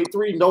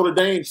 2023, Notre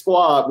Dame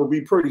squad will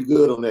be pretty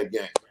good on that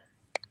game.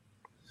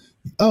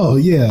 Oh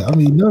yeah, I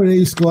mean Notre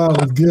Dame squad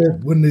was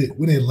good when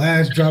it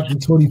last dropped in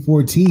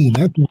 2014.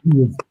 That's when he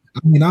was. I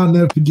mean, I'll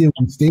never forget.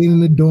 We stayed in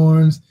the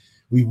dorms.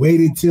 We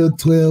waited till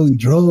 12. We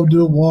drove to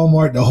the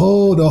Walmart. The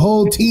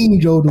whole team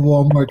drove to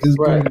Walmart.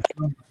 Right.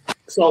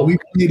 So we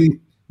waited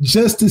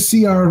just to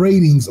see our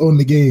ratings on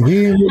the game. We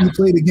didn't really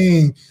play the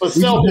game for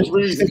selfish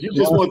reasons. You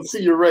just want to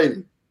see your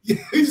rating. We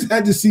just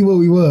had to see what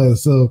we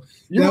was. So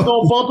you were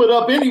gonna bump it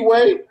up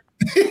anyway.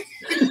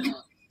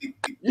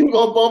 You're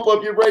gonna bump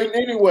up your rating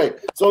anyway.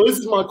 So this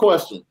is my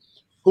question: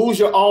 who's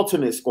your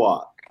alternate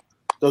squad?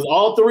 Because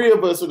all 3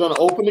 of us are gonna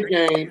open the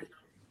game,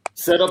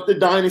 set up the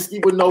dynasty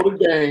with Notre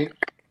Dame.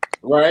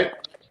 Right,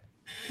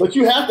 but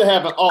you have to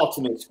have an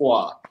alternate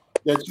squad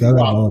that you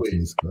rock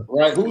with,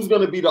 right? Who's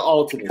going to be the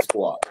alternate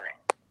squad?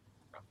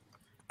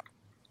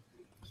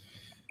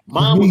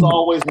 Mine was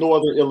always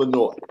Northern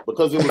Illinois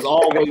because it was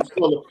always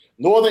full of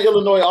Northern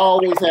Illinois.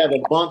 Always had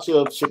a bunch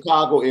of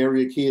Chicago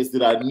area kids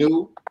that I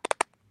knew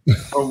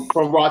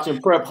from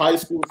watching prep high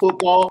school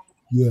football.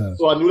 Yeah,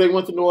 so I knew they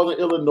went to Northern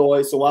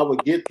Illinois, so I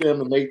would get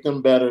them and make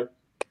them better.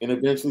 And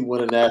eventually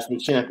win a national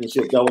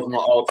championship. That was my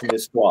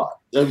alternate squad.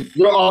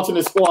 Your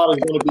alternate squad is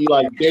going to be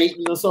like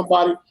Dayton or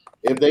somebody.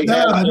 If they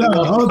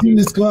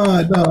alternate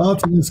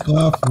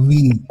squad for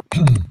me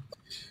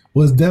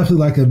was definitely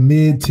like a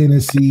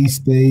mid-Tennessee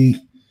State,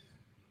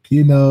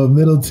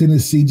 middle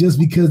Tennessee, just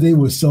because they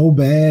were so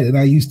bad. And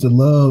I used to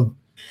have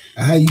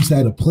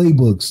a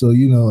playbook. So,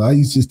 I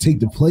used to just take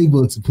the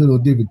playbooks and put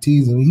on different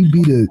teams. And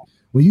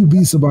when you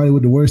beat somebody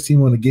with the worst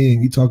team on the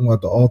game, you're talking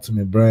about the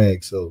ultimate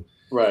brag. So,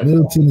 right.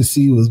 Middle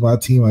Tennessee was my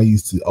team. I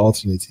used to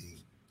alternate team.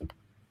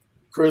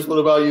 Chris, what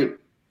about you?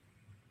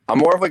 I'm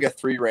more of like a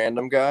 3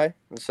 random guy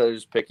instead of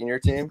just picking your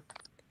team.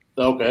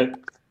 Okay.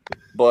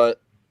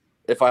 But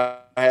if I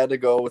had to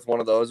go with one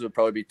of those, it would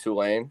probably be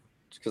Tulane,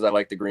 just because I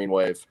like the green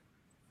wave.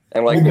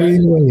 And like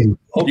green wave.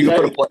 You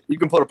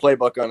can put a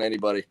playbook on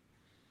anybody.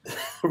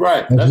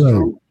 Right. That's right.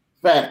 True.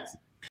 Facts.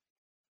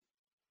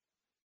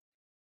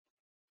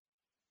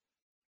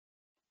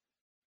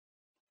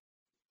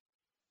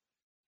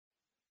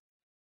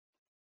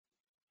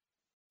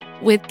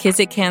 With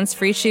Kizik Hands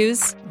Free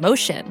Shoes,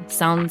 motion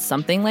sounds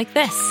something like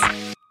this.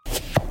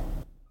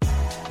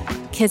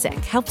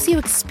 Kizik helps you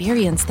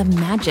experience the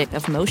magic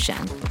of motion.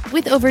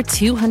 With over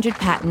 200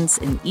 patents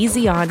and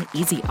easy-on,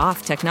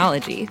 easy-off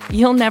technology,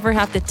 you'll never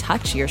have to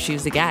touch your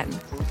shoes again.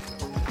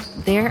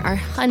 There are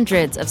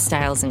hundreds of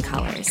styles and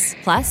colors,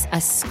 plus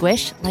a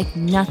squish like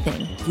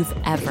nothing you've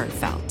ever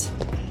felt.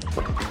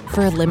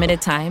 For a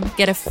limited time,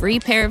 get a free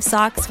pair of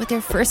socks with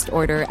your first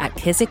order at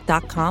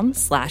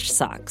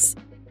kizik.com/socks.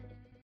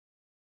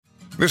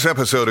 This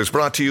episode is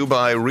brought to you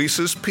by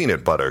Reese's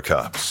Peanut Butter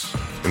Cups.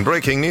 In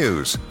breaking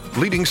news,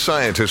 leading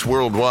scientists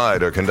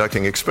worldwide are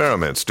conducting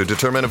experiments to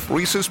determine if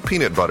Reese's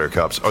Peanut Butter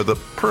Cups are the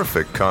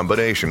perfect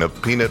combination of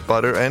peanut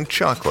butter and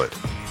chocolate.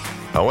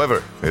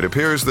 However, it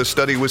appears the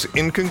study was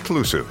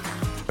inconclusive,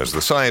 as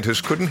the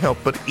scientists couldn't help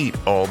but eat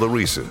all the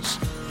Reese's.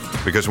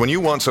 Because when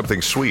you want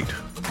something sweet,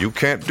 You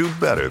can't do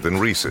better than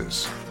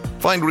Reese's.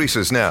 Find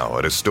Reese's now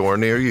at a store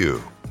near you.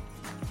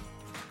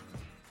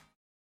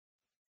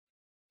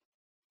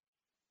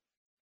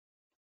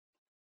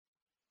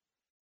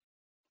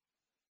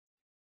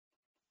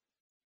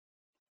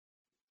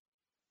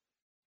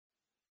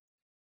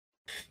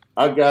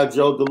 I got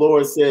Joe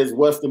Dolores says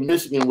Western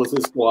Michigan was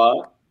his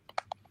squad.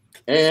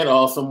 And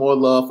also more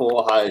love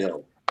for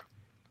Ohio.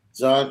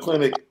 John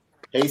Clinic,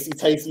 Hasty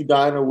Tasty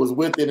Diner was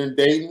with it in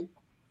Dayton.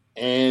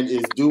 And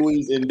is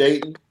Dewey's in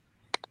Dayton?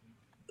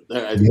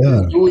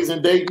 Yeah. Dewey's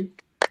in Dayton?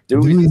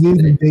 Dewey's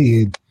in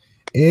Dayton.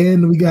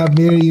 And we got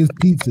Marion's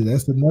Pizza.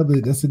 That's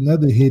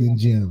another hidden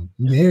gem.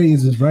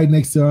 Marion's is right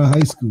next to our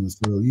high school.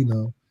 So, you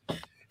know.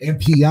 And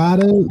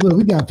Piata. Look,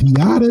 we got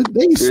Piata.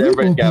 They sleep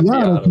on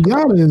Piata.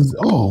 Piata is,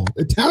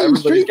 Italian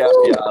street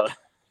food.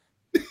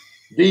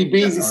 D.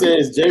 Beasy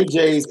says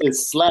JJ's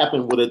is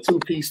slapping with a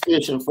 2-piece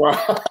fish and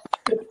fries.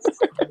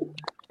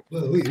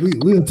 Look,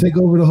 we'll take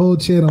over the whole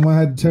channel. I might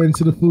have to turn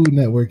to the Food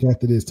Network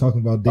after this, talking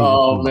about dating.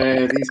 Oh,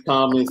 man, these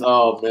comments.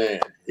 Oh, man.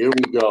 Here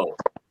we go.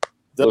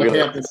 Doug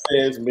Hampton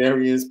says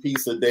Marion's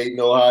Pizza, Dayton,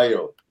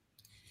 Ohio.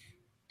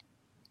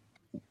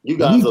 You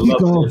guys are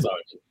loving this,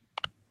 aren't you?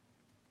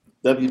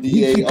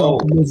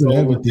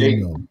 WDAO.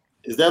 Dayton.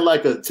 Is that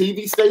like a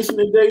TV station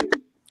in Dayton?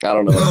 I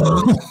don't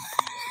know.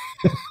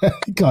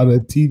 He called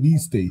it a TV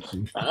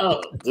station.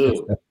 Oh,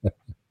 dude.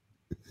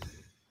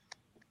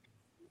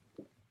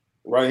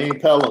 Raheem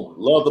Pelham,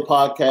 love the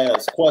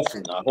podcast.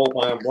 Question: I hope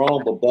I am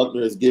wrong, but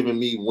Buckner is giving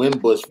me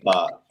Wimbush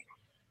vibe.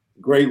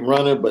 Great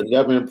runner, but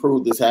never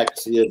improved his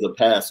accuracy as a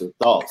passer.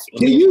 Thoughts?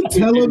 Can you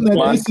tell him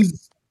that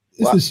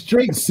it's a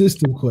straight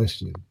system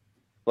question?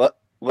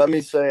 Let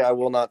me say I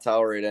will not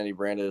tolerate any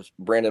Brandon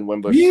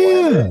Wimbush.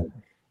 Yeah,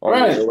 on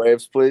the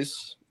airwaves,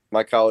 please.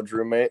 My college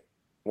roommate,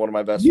 one of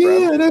my best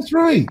friends. Yeah, that's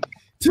right.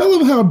 Tell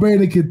him how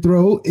Brandon can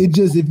throw. It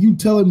just, if you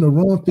tell him to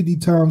run 50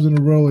 times in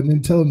a row and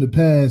then tell him to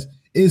pass,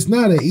 it's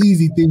not an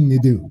easy thing to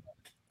do.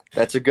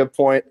 That's a good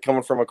point.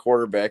 Coming from a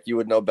quarterback, you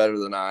would know better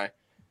than I.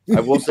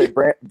 I will say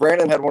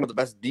Brandon had one of the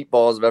best deep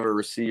balls I've ever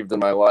received in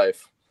my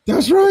life.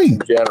 That's right.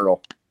 In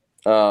general.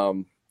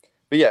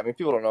 But yeah, I mean,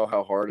 people don't know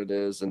how hard it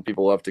is, and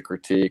people love to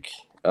critique.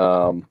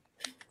 So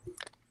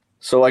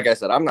like I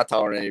said, I'm not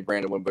tolerating any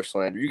Brandon Wimbush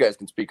slander. You guys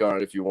can speak on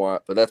it if you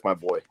want, but that's my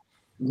boy.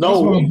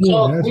 No,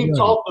 we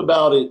talked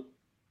about it.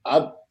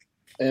 I've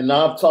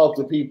talked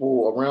to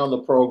people around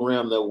the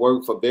program that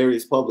work for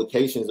various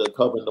publications that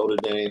cover Notre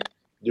Dame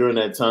during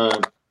that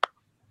time.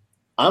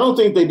 I don't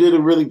think they did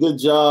a really good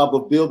job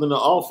of building the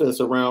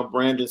offense around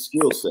Brandon's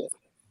skill set.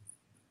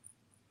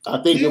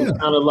 I think it was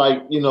kind of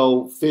like,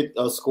 fit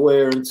a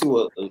square into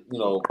a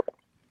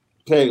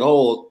peg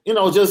hole.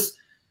 Just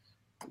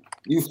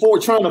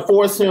trying to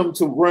force him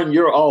to run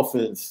your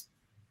offense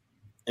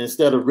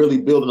instead of really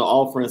building an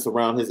offense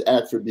around his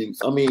attributes.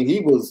 I mean,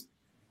 he was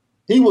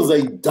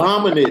a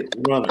dominant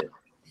runner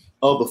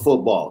of the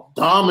football.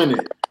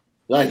 Dominant.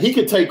 Like, he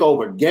could take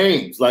over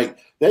games. Like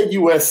that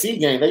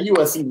USC game, that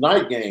USC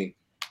night game,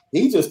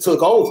 he just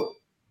took over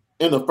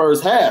in the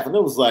first half. And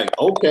it was like,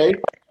 okay.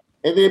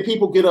 And then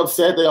people get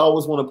upset. They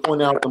always want to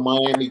point out the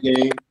Miami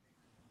game.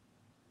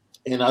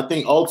 And I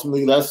think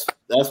ultimately that's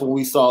when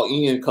we saw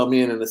Ian come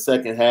in the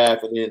second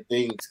half, and then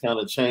things kind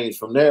of changed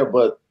from there.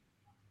 But,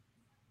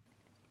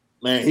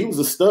 man, he was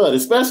a stud,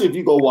 especially if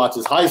you go watch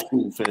his high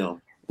school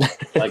film.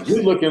 Like,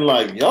 you're looking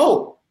like,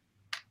 yo,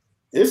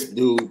 this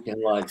dude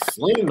can, like,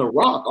 sling the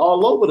rock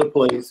all over the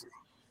place.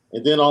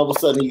 And then all of a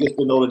sudden he gets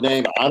to Notre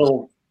Dame.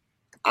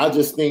 I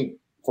just think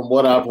from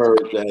what I've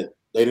heard that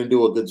they didn't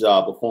do a good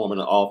job of forming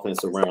an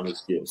offense around his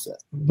skill set.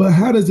 But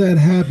how does that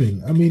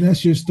happen? I mean,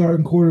 that's your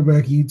starting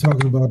quarterback. You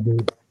talking about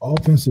the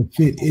offensive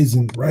fit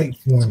isn't right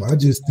for him. I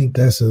just think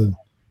that's a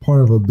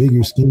part of a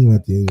bigger scheme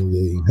at the end of the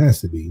day. It has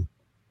to be.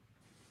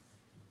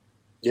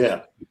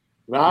 Yeah.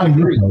 No, I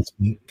agree.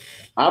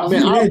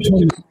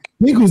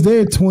 Nick was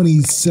there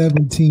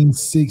 2017,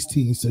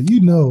 16, so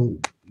you know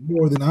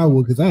more than I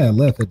would because I had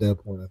left at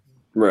that point.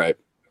 Right.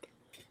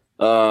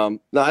 No,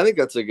 I think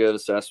that's a good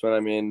assessment. I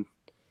mean,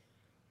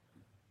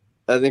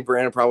 I think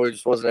Brandon probably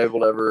just wasn't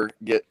able to ever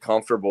get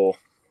comfortable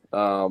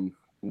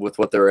with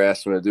what they were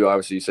asking him to do.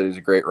 Obviously, you said he's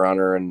a great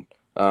runner, and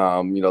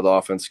the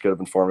offense could have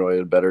been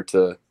formulated better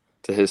to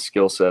his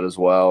skill set as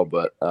well.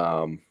 But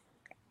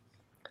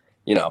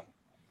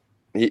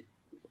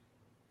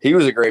he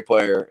was a great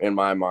player in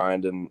my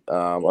mind, and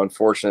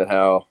unfortunate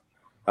how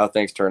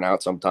things turn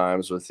out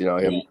sometimes with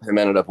him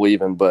ended up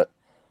leaving. But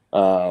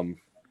I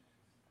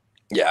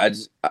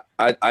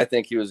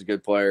think he was a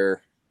good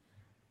player.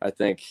 I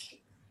think,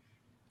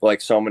 like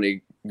so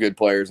many good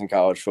players in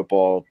college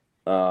football,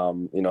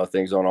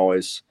 things don't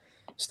always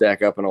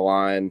stack up in a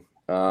line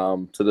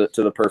to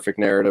the perfect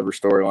narrative or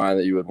storyline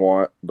that you would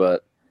want.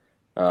 But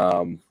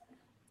up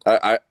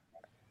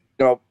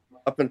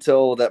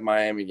until that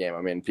Miami game,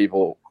 I mean,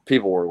 people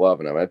were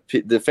loving him.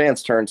 The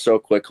fans turned so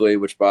quickly,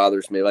 which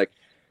bothers me. Like,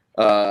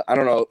 I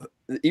don't know.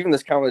 Even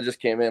this comment just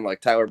came in.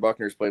 Like, Tyler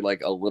Buckner's played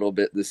like a little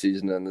bit this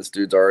season, and this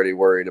dude's already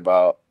worried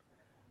about,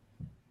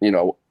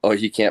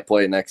 he can't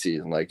play next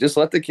season. Like, just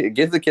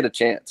give the kid a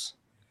chance.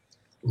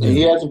 And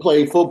he hasn't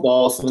played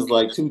football since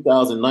like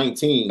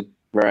 2019.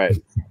 Right.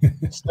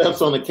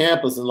 Steps on the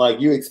campus and like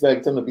you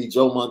expect him to be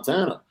Joe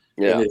Montana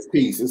in his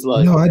piece. It's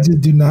like I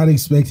just do not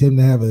expect him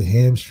to have a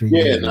hamstring.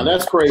 Yeah, now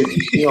that's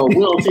crazy. We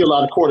don't see a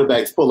lot of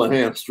quarterbacks pull a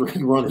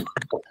hamstring running.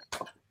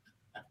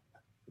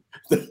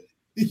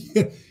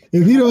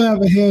 If he don't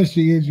have a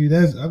hamstring injury,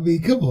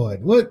 come on.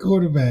 What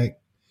quarterback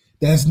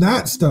that's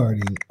not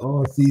starting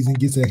all season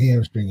gets a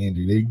hamstring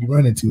injury? They're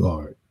running too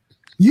hard.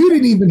 You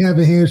didn't even have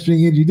a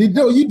hamstring injury.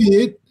 No, you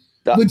did.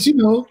 But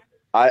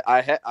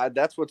I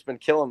that's what's been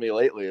killing me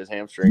lately is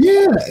hamstring.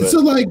 Yeah. So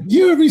like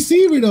you're a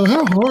receiver though.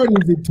 How hard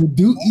is it to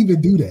do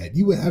that?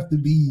 You would have to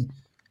be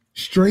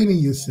straining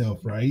yourself,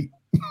 right?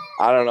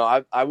 I don't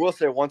know. I will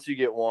say once you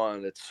get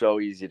one, it's so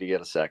easy to get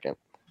a second.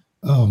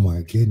 Oh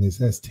my goodness,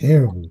 that's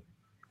terrible.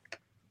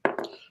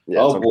 Yeah,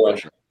 oh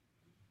boy.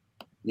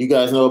 You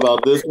guys know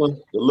about this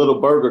one? The little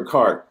burger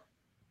cart.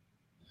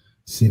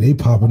 See, they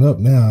popping up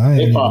now.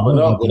 They popping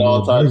up with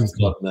all types of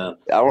stuff now.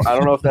 I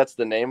don't know if that's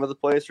the name of the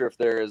place or if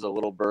there is a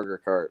little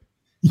burger cart.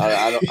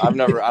 I don't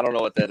know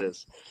what that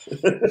is.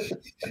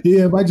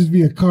 Yeah, it might just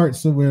be a cart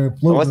somewhere.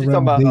 Unless you're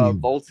talking about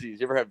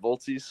Voltzi's. You ever had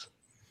Voltzi's?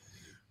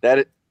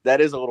 That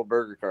is a little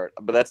burger cart,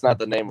 but that's not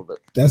the name of it.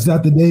 That's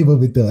not the name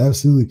of it though.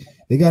 Absolutely,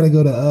 they got to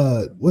go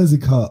to what is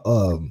it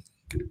called?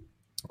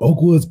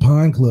 Oakwoods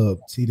Pine Club.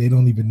 See, they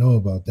don't even know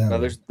about that. No,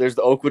 there's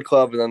the Oakwood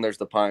Club and then there's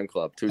the Pine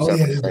Club. Two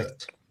separate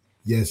things.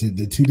 Yes,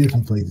 the two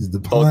different places.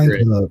 The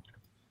Pine Club,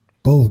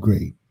 both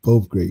great.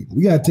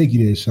 We gotta take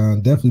you there,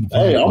 Sean. Definitely.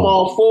 Hey, I'm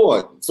all for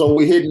it. So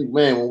we hitting,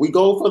 man. When we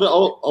go for the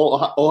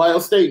Ohio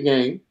State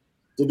game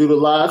to do the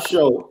live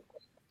show,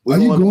 we're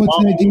going to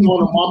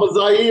Mama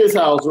Zaire's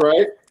house,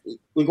 right?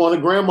 We're going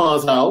to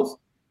Grandma's house.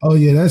 Oh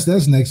yeah,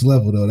 that's next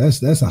level though.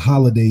 That's a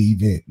holiday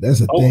event.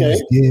 That's a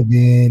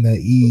Thanksgiving, a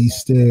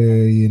Easter.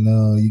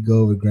 You go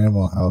over to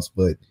Grandma's house,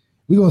 but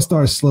we're gonna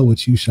start slow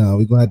with you, Sean.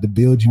 We're gonna have to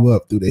build you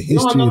up through the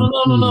history.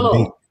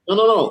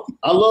 No.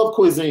 I love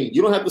cuisine.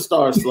 You don't have to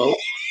start slow.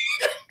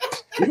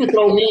 You can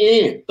throw me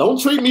in. Don't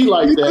treat me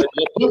like that.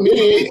 Put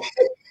me in.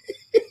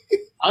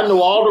 I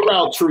know all the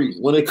route trees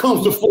when it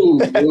comes to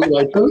food. Dude.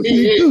 Like, put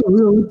me in.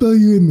 We'll throw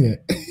you in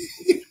there.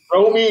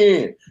 Throw me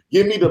in.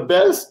 Give me the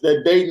best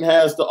that Dayton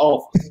has to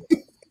offer.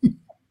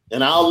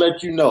 And I'll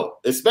let you know.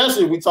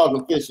 Especially if we're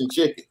talking fish and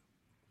chicken.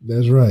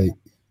 That's right.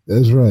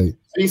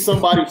 See,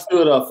 somebody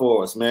stood up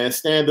for us, man.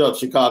 Stand up,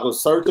 Chicago.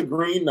 Search the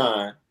Green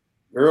 9.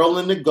 Girl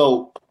and the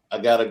Goat. I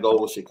got to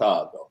go with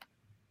Chicago.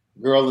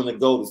 Girl and the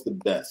Goat is the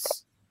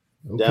best.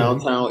 Okay.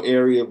 Downtown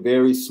area,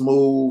 very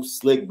smooth,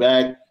 slick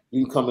back.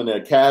 You can come in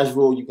there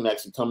casual. You can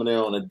actually come in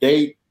there on a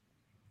date.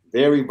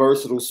 Very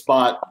versatile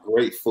spot.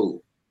 Great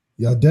food.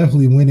 Y'all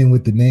definitely winning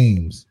with the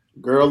names.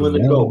 Girl and the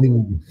Goat.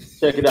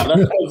 Check it out.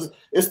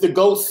 It's the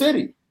Goat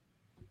City.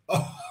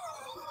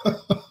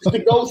 It's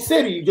the Goat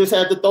City. You just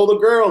had to throw the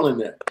girl in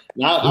there.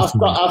 Now,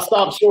 I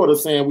stopped short of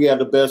saying we had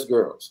the best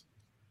girls.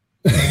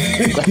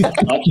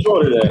 I'm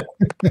short of that.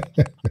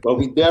 But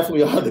we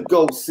definitely are the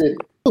Goat City.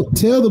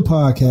 Tell the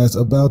podcast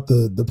about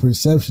the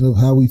perception of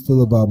how we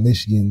feel about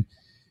Michigan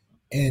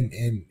and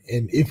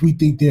if we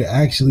think they're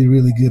actually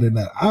really good or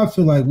not. I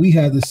feel like we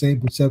have the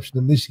same perception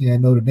of Michigan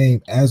and Notre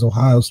Dame as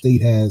Ohio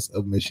State has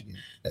of Michigan.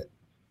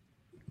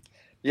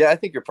 Yeah, I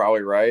think you're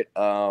probably right.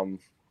 I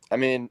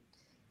mean,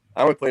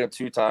 I only played them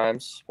 2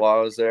 times while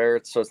I was there,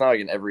 so it's not like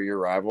an every year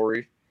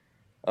rivalry.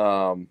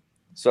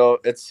 So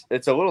it's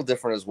a little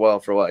different as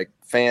well for like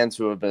fans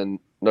who have been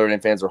Notre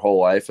Dame fans their whole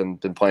life and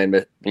been playing,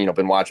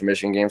 been watching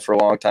Michigan games for a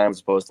long time,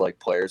 as opposed to like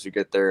players who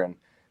get there and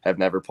have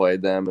never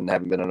played them and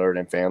haven't been a Notre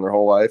Dame fan their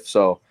whole life.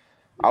 So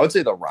I would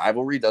say the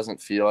rivalry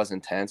doesn't feel as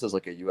intense as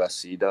like a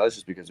USC does,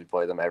 just because we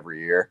play them every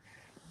year.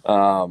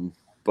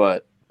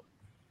 But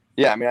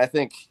yeah, I mean, I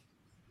think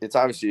it's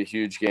obviously a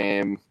huge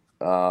game.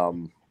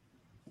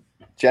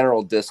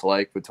 General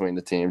dislike between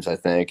the teams, I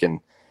think, and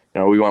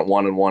we went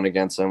 1-1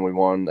 against them. We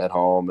won at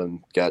home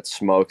and got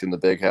smoked in the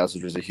Big House,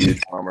 which was a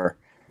huge bummer.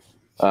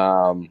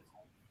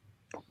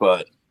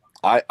 But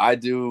I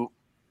do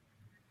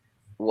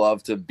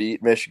love to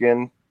beat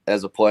Michigan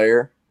as a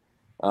player.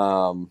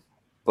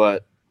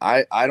 But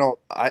I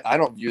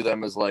don't view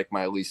them as like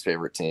my least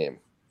favorite team.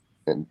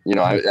 And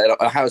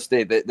at Ohio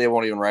State, they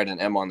won't even write an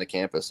M on the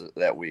campus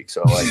that week.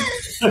 So like,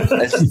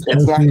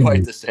 it's not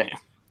quite the same.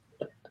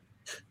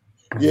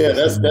 Yeah,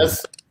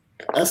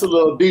 that's a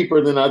little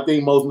deeper than I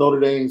think most Notre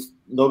Dame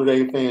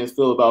fans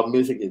feel about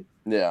Michigan.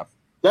 Yeah,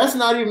 that's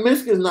not even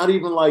Michigan's not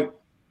even like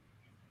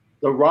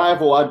the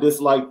rival I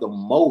dislike the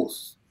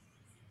most.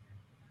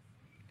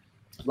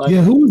 Like,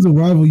 yeah, who was the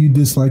rival you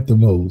dislike the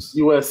most?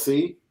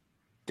 USC.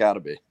 Gotta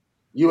be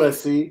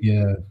USC.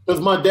 Yeah, because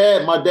my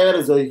dad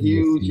is a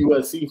huge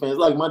USC fan. It's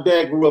like my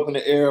dad grew up in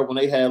the era when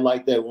they had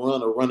like that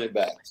run of running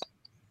backs.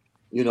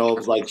 It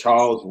was like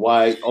Charles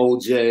White,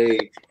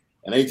 OJ.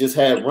 And they just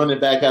had running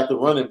back after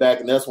running back,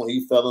 and that's when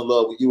he fell in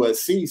love with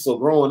USC. So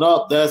growing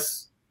up,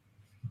 that's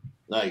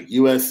like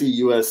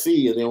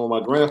USC. And then when my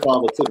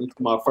grandfather took me to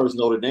my first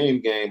Notre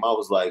Dame game, I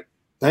was like,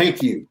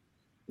 thank you.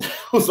 It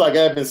was like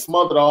I had been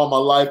smothered all my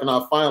life, and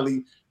I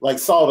finally like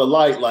saw the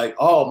light, like,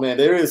 oh man,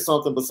 there is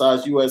something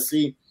besides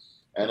USC,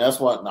 and that's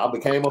why I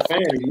became a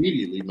fan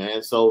immediately,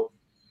 man. So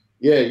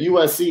yeah,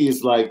 USC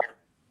is like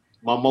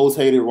my most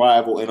hated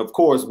rival, and of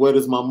course, where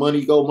does my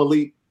money go,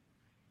 Malik?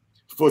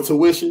 For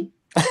tuition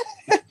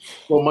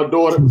for my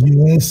daughter.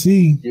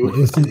 USC.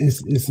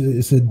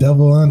 It's a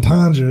double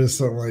entendre or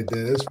something like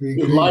that. That's pretty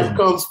crazy. Life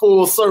comes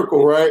full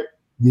circle, right?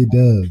 It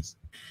does.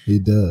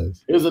 It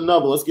does. Here's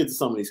another. Let's get to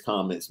some of these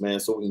comments, man,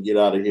 so we can get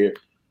out of here.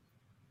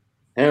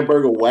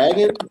 Hamburger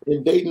Wagon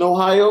in Dayton,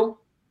 Ohio.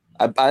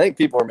 I think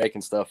people are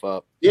making stuff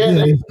up.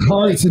 Yeah,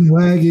 carts and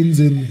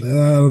wagons, and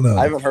I don't know.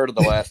 I haven't heard of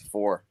the last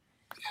four.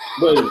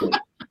 But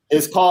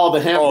it's called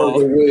the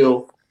Hamburger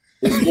Wheel.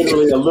 It's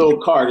literally a little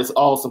cart. It's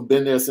awesome.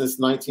 Been there since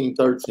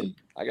 1913.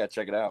 I gotta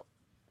check it out.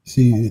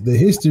 See, the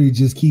history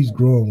just keeps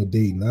growing with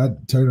Dayton. I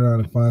turn around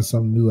and find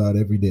something new out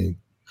every day.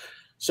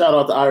 Shout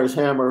out to Irish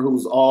Hammer,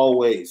 who's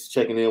always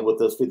checking in with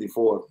us.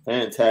 54,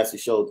 fantastic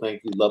show.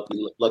 Thank you,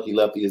 Lucky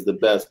Lefty is the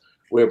best.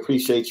 We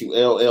appreciate you,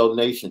 LL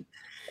Nation.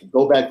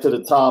 Go back to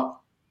the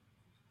top.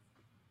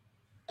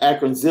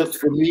 Akron Zips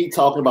for me,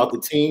 talking about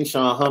the team.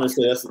 Sean Hunter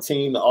said that's the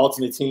team, the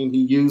alternate team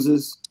he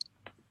uses.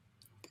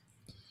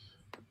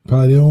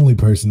 Probably the only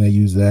person that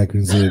used the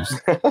Akron Zips.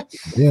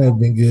 Yeah, I've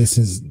been good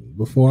since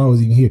before I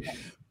was even here.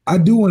 I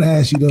do want to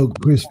ask you though,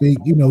 Chris Fink,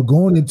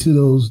 going into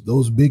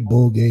those big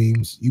bowl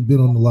games, you've been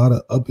on a lot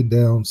of up and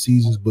down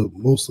seasons, but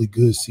mostly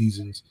good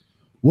seasons.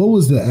 What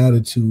was the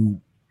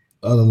attitude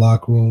of the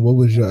locker room? What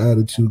was your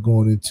attitude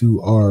going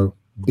into our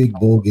big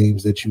bowl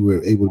games that you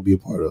were able to be a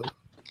part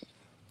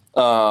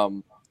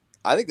of?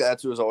 I think the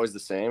attitude was always the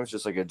same. It's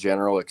just like a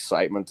general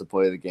excitement to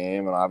play the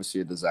game and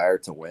obviously a desire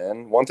to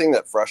win. One thing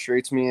that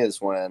frustrates me is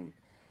when,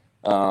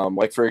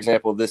 like, for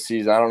example, this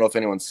season, I don't know if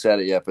anyone said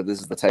it yet, but this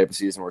is the type of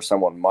season where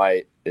someone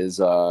might is,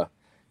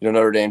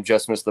 Notre Dame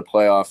just missed the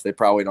playoff. They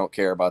probably don't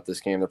care about this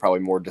game. They're probably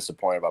more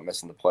disappointed about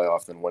missing the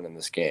playoff than winning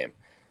this game.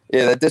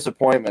 Yeah, that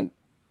disappointment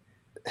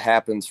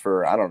happens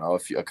for, I don't know,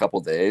 a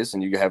couple days,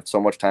 and you have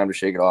so much time to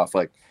shake it off.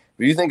 Like,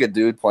 if you think a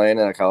dude playing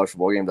in a college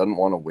football game doesn't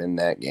want to win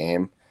that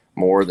game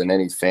more than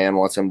any fan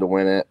wants him to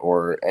win it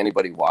or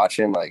anybody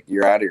watching, like,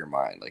 you're out of your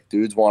mind. Like,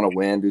 dudes want to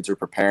win. Dudes are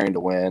preparing to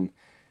win.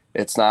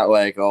 It's not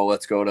like, oh,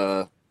 let's go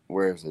to –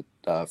 where is it?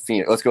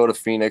 Phoenix. Let's go to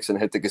Phoenix and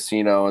hit the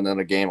casino and then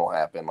a game will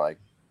happen. Like,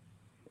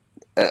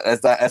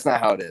 that's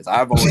not how it is.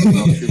 I've always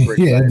been super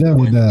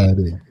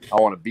excited. I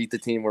want to beat the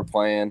team we're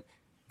playing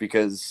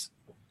because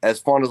as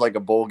fun as, like, a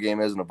bowl game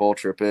is and a bowl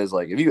trip is,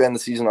 like, if you end the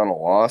season on a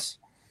loss,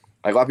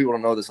 like, a lot of people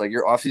don't know this. Like,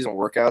 your off-season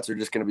workouts are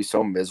just going to be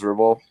so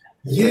miserable.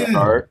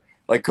 Yeah.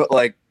 Like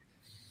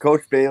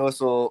Coach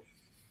Bayless will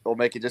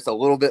make it just a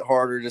little bit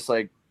harder. Just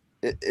like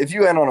if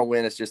you end on a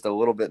win, it's just a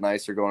little bit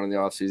nicer going in the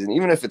offseason.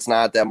 Even if it's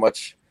not that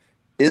much,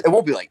 it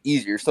won't be like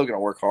easy. You're still going to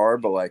work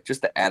hard, but like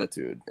just the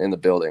attitude in the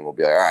building will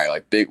be like, all right,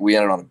 like we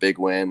ended on a big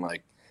win.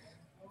 Like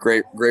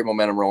great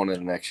momentum rolling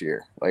into next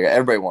year. Like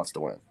everybody wants to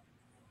win.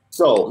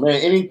 So,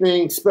 man,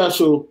 anything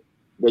special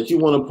that you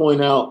want to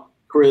point out,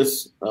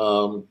 Chris?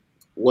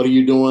 What are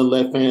you doing?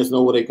 Let fans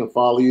know where they can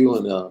follow you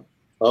and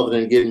other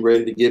than getting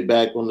ready to get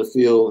back on the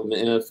field in the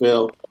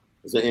NFL,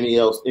 is there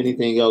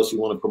anything else you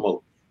want to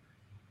promote?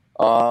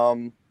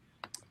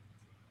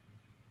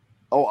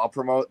 I'll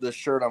promote this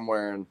shirt I'm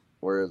wearing.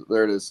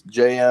 There it is.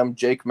 JM,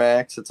 Jake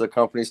Max. It's a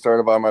company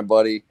started by my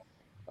buddy,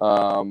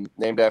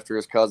 named after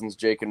his cousins,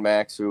 Jake and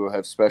Max, who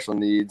have special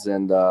needs,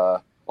 and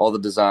all the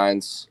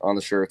designs on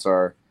the shirts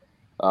are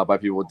by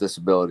people with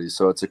disabilities.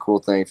 So it's a cool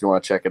thing if you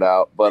want to check it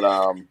out. But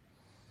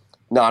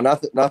no,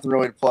 nothing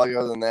really to plug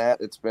other than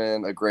that. It's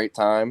been a great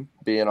time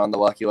being on the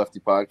Lucky Lefty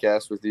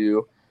podcast with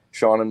you,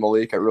 Sean and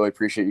Malik. I really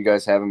appreciate you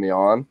guys having me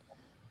on.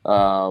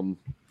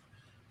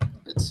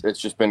 It's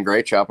just been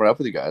great chopping it up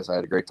with you guys. I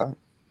had a great time.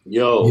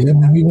 Yo. Yeah,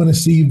 man, we want to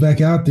see you back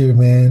out there,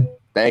 man.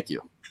 Thank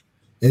you.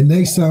 And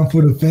next time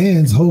for the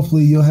fans,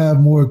 hopefully you'll have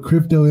more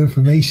crypto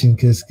information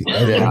because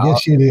I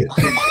guess you're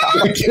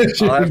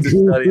I'll have to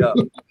study up.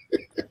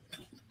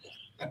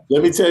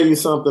 Let me tell you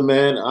something,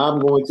 man. I'm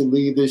going to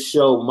leave this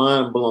show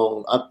mind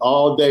blown.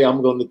 All day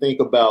I'm going to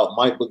think about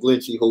Mike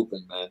McGlinchey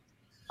hooping, man.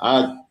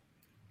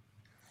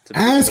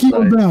 Ask him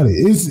about it.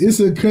 It's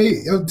a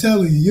crazy. I'm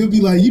telling you, you'll be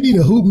like, you need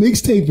a hoop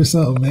mixtape or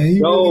something, man.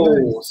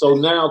 No, so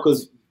now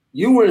because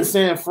you were in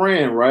San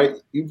Fran, right?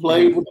 You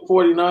played with the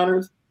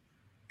 49ers?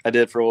 I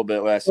did for a little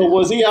bit last year. So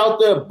was he out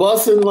there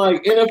busting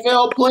like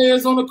NFL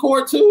players on the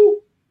court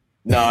too?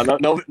 No,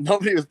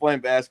 nobody was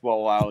playing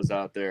basketball while I was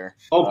out there.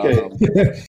 Okay.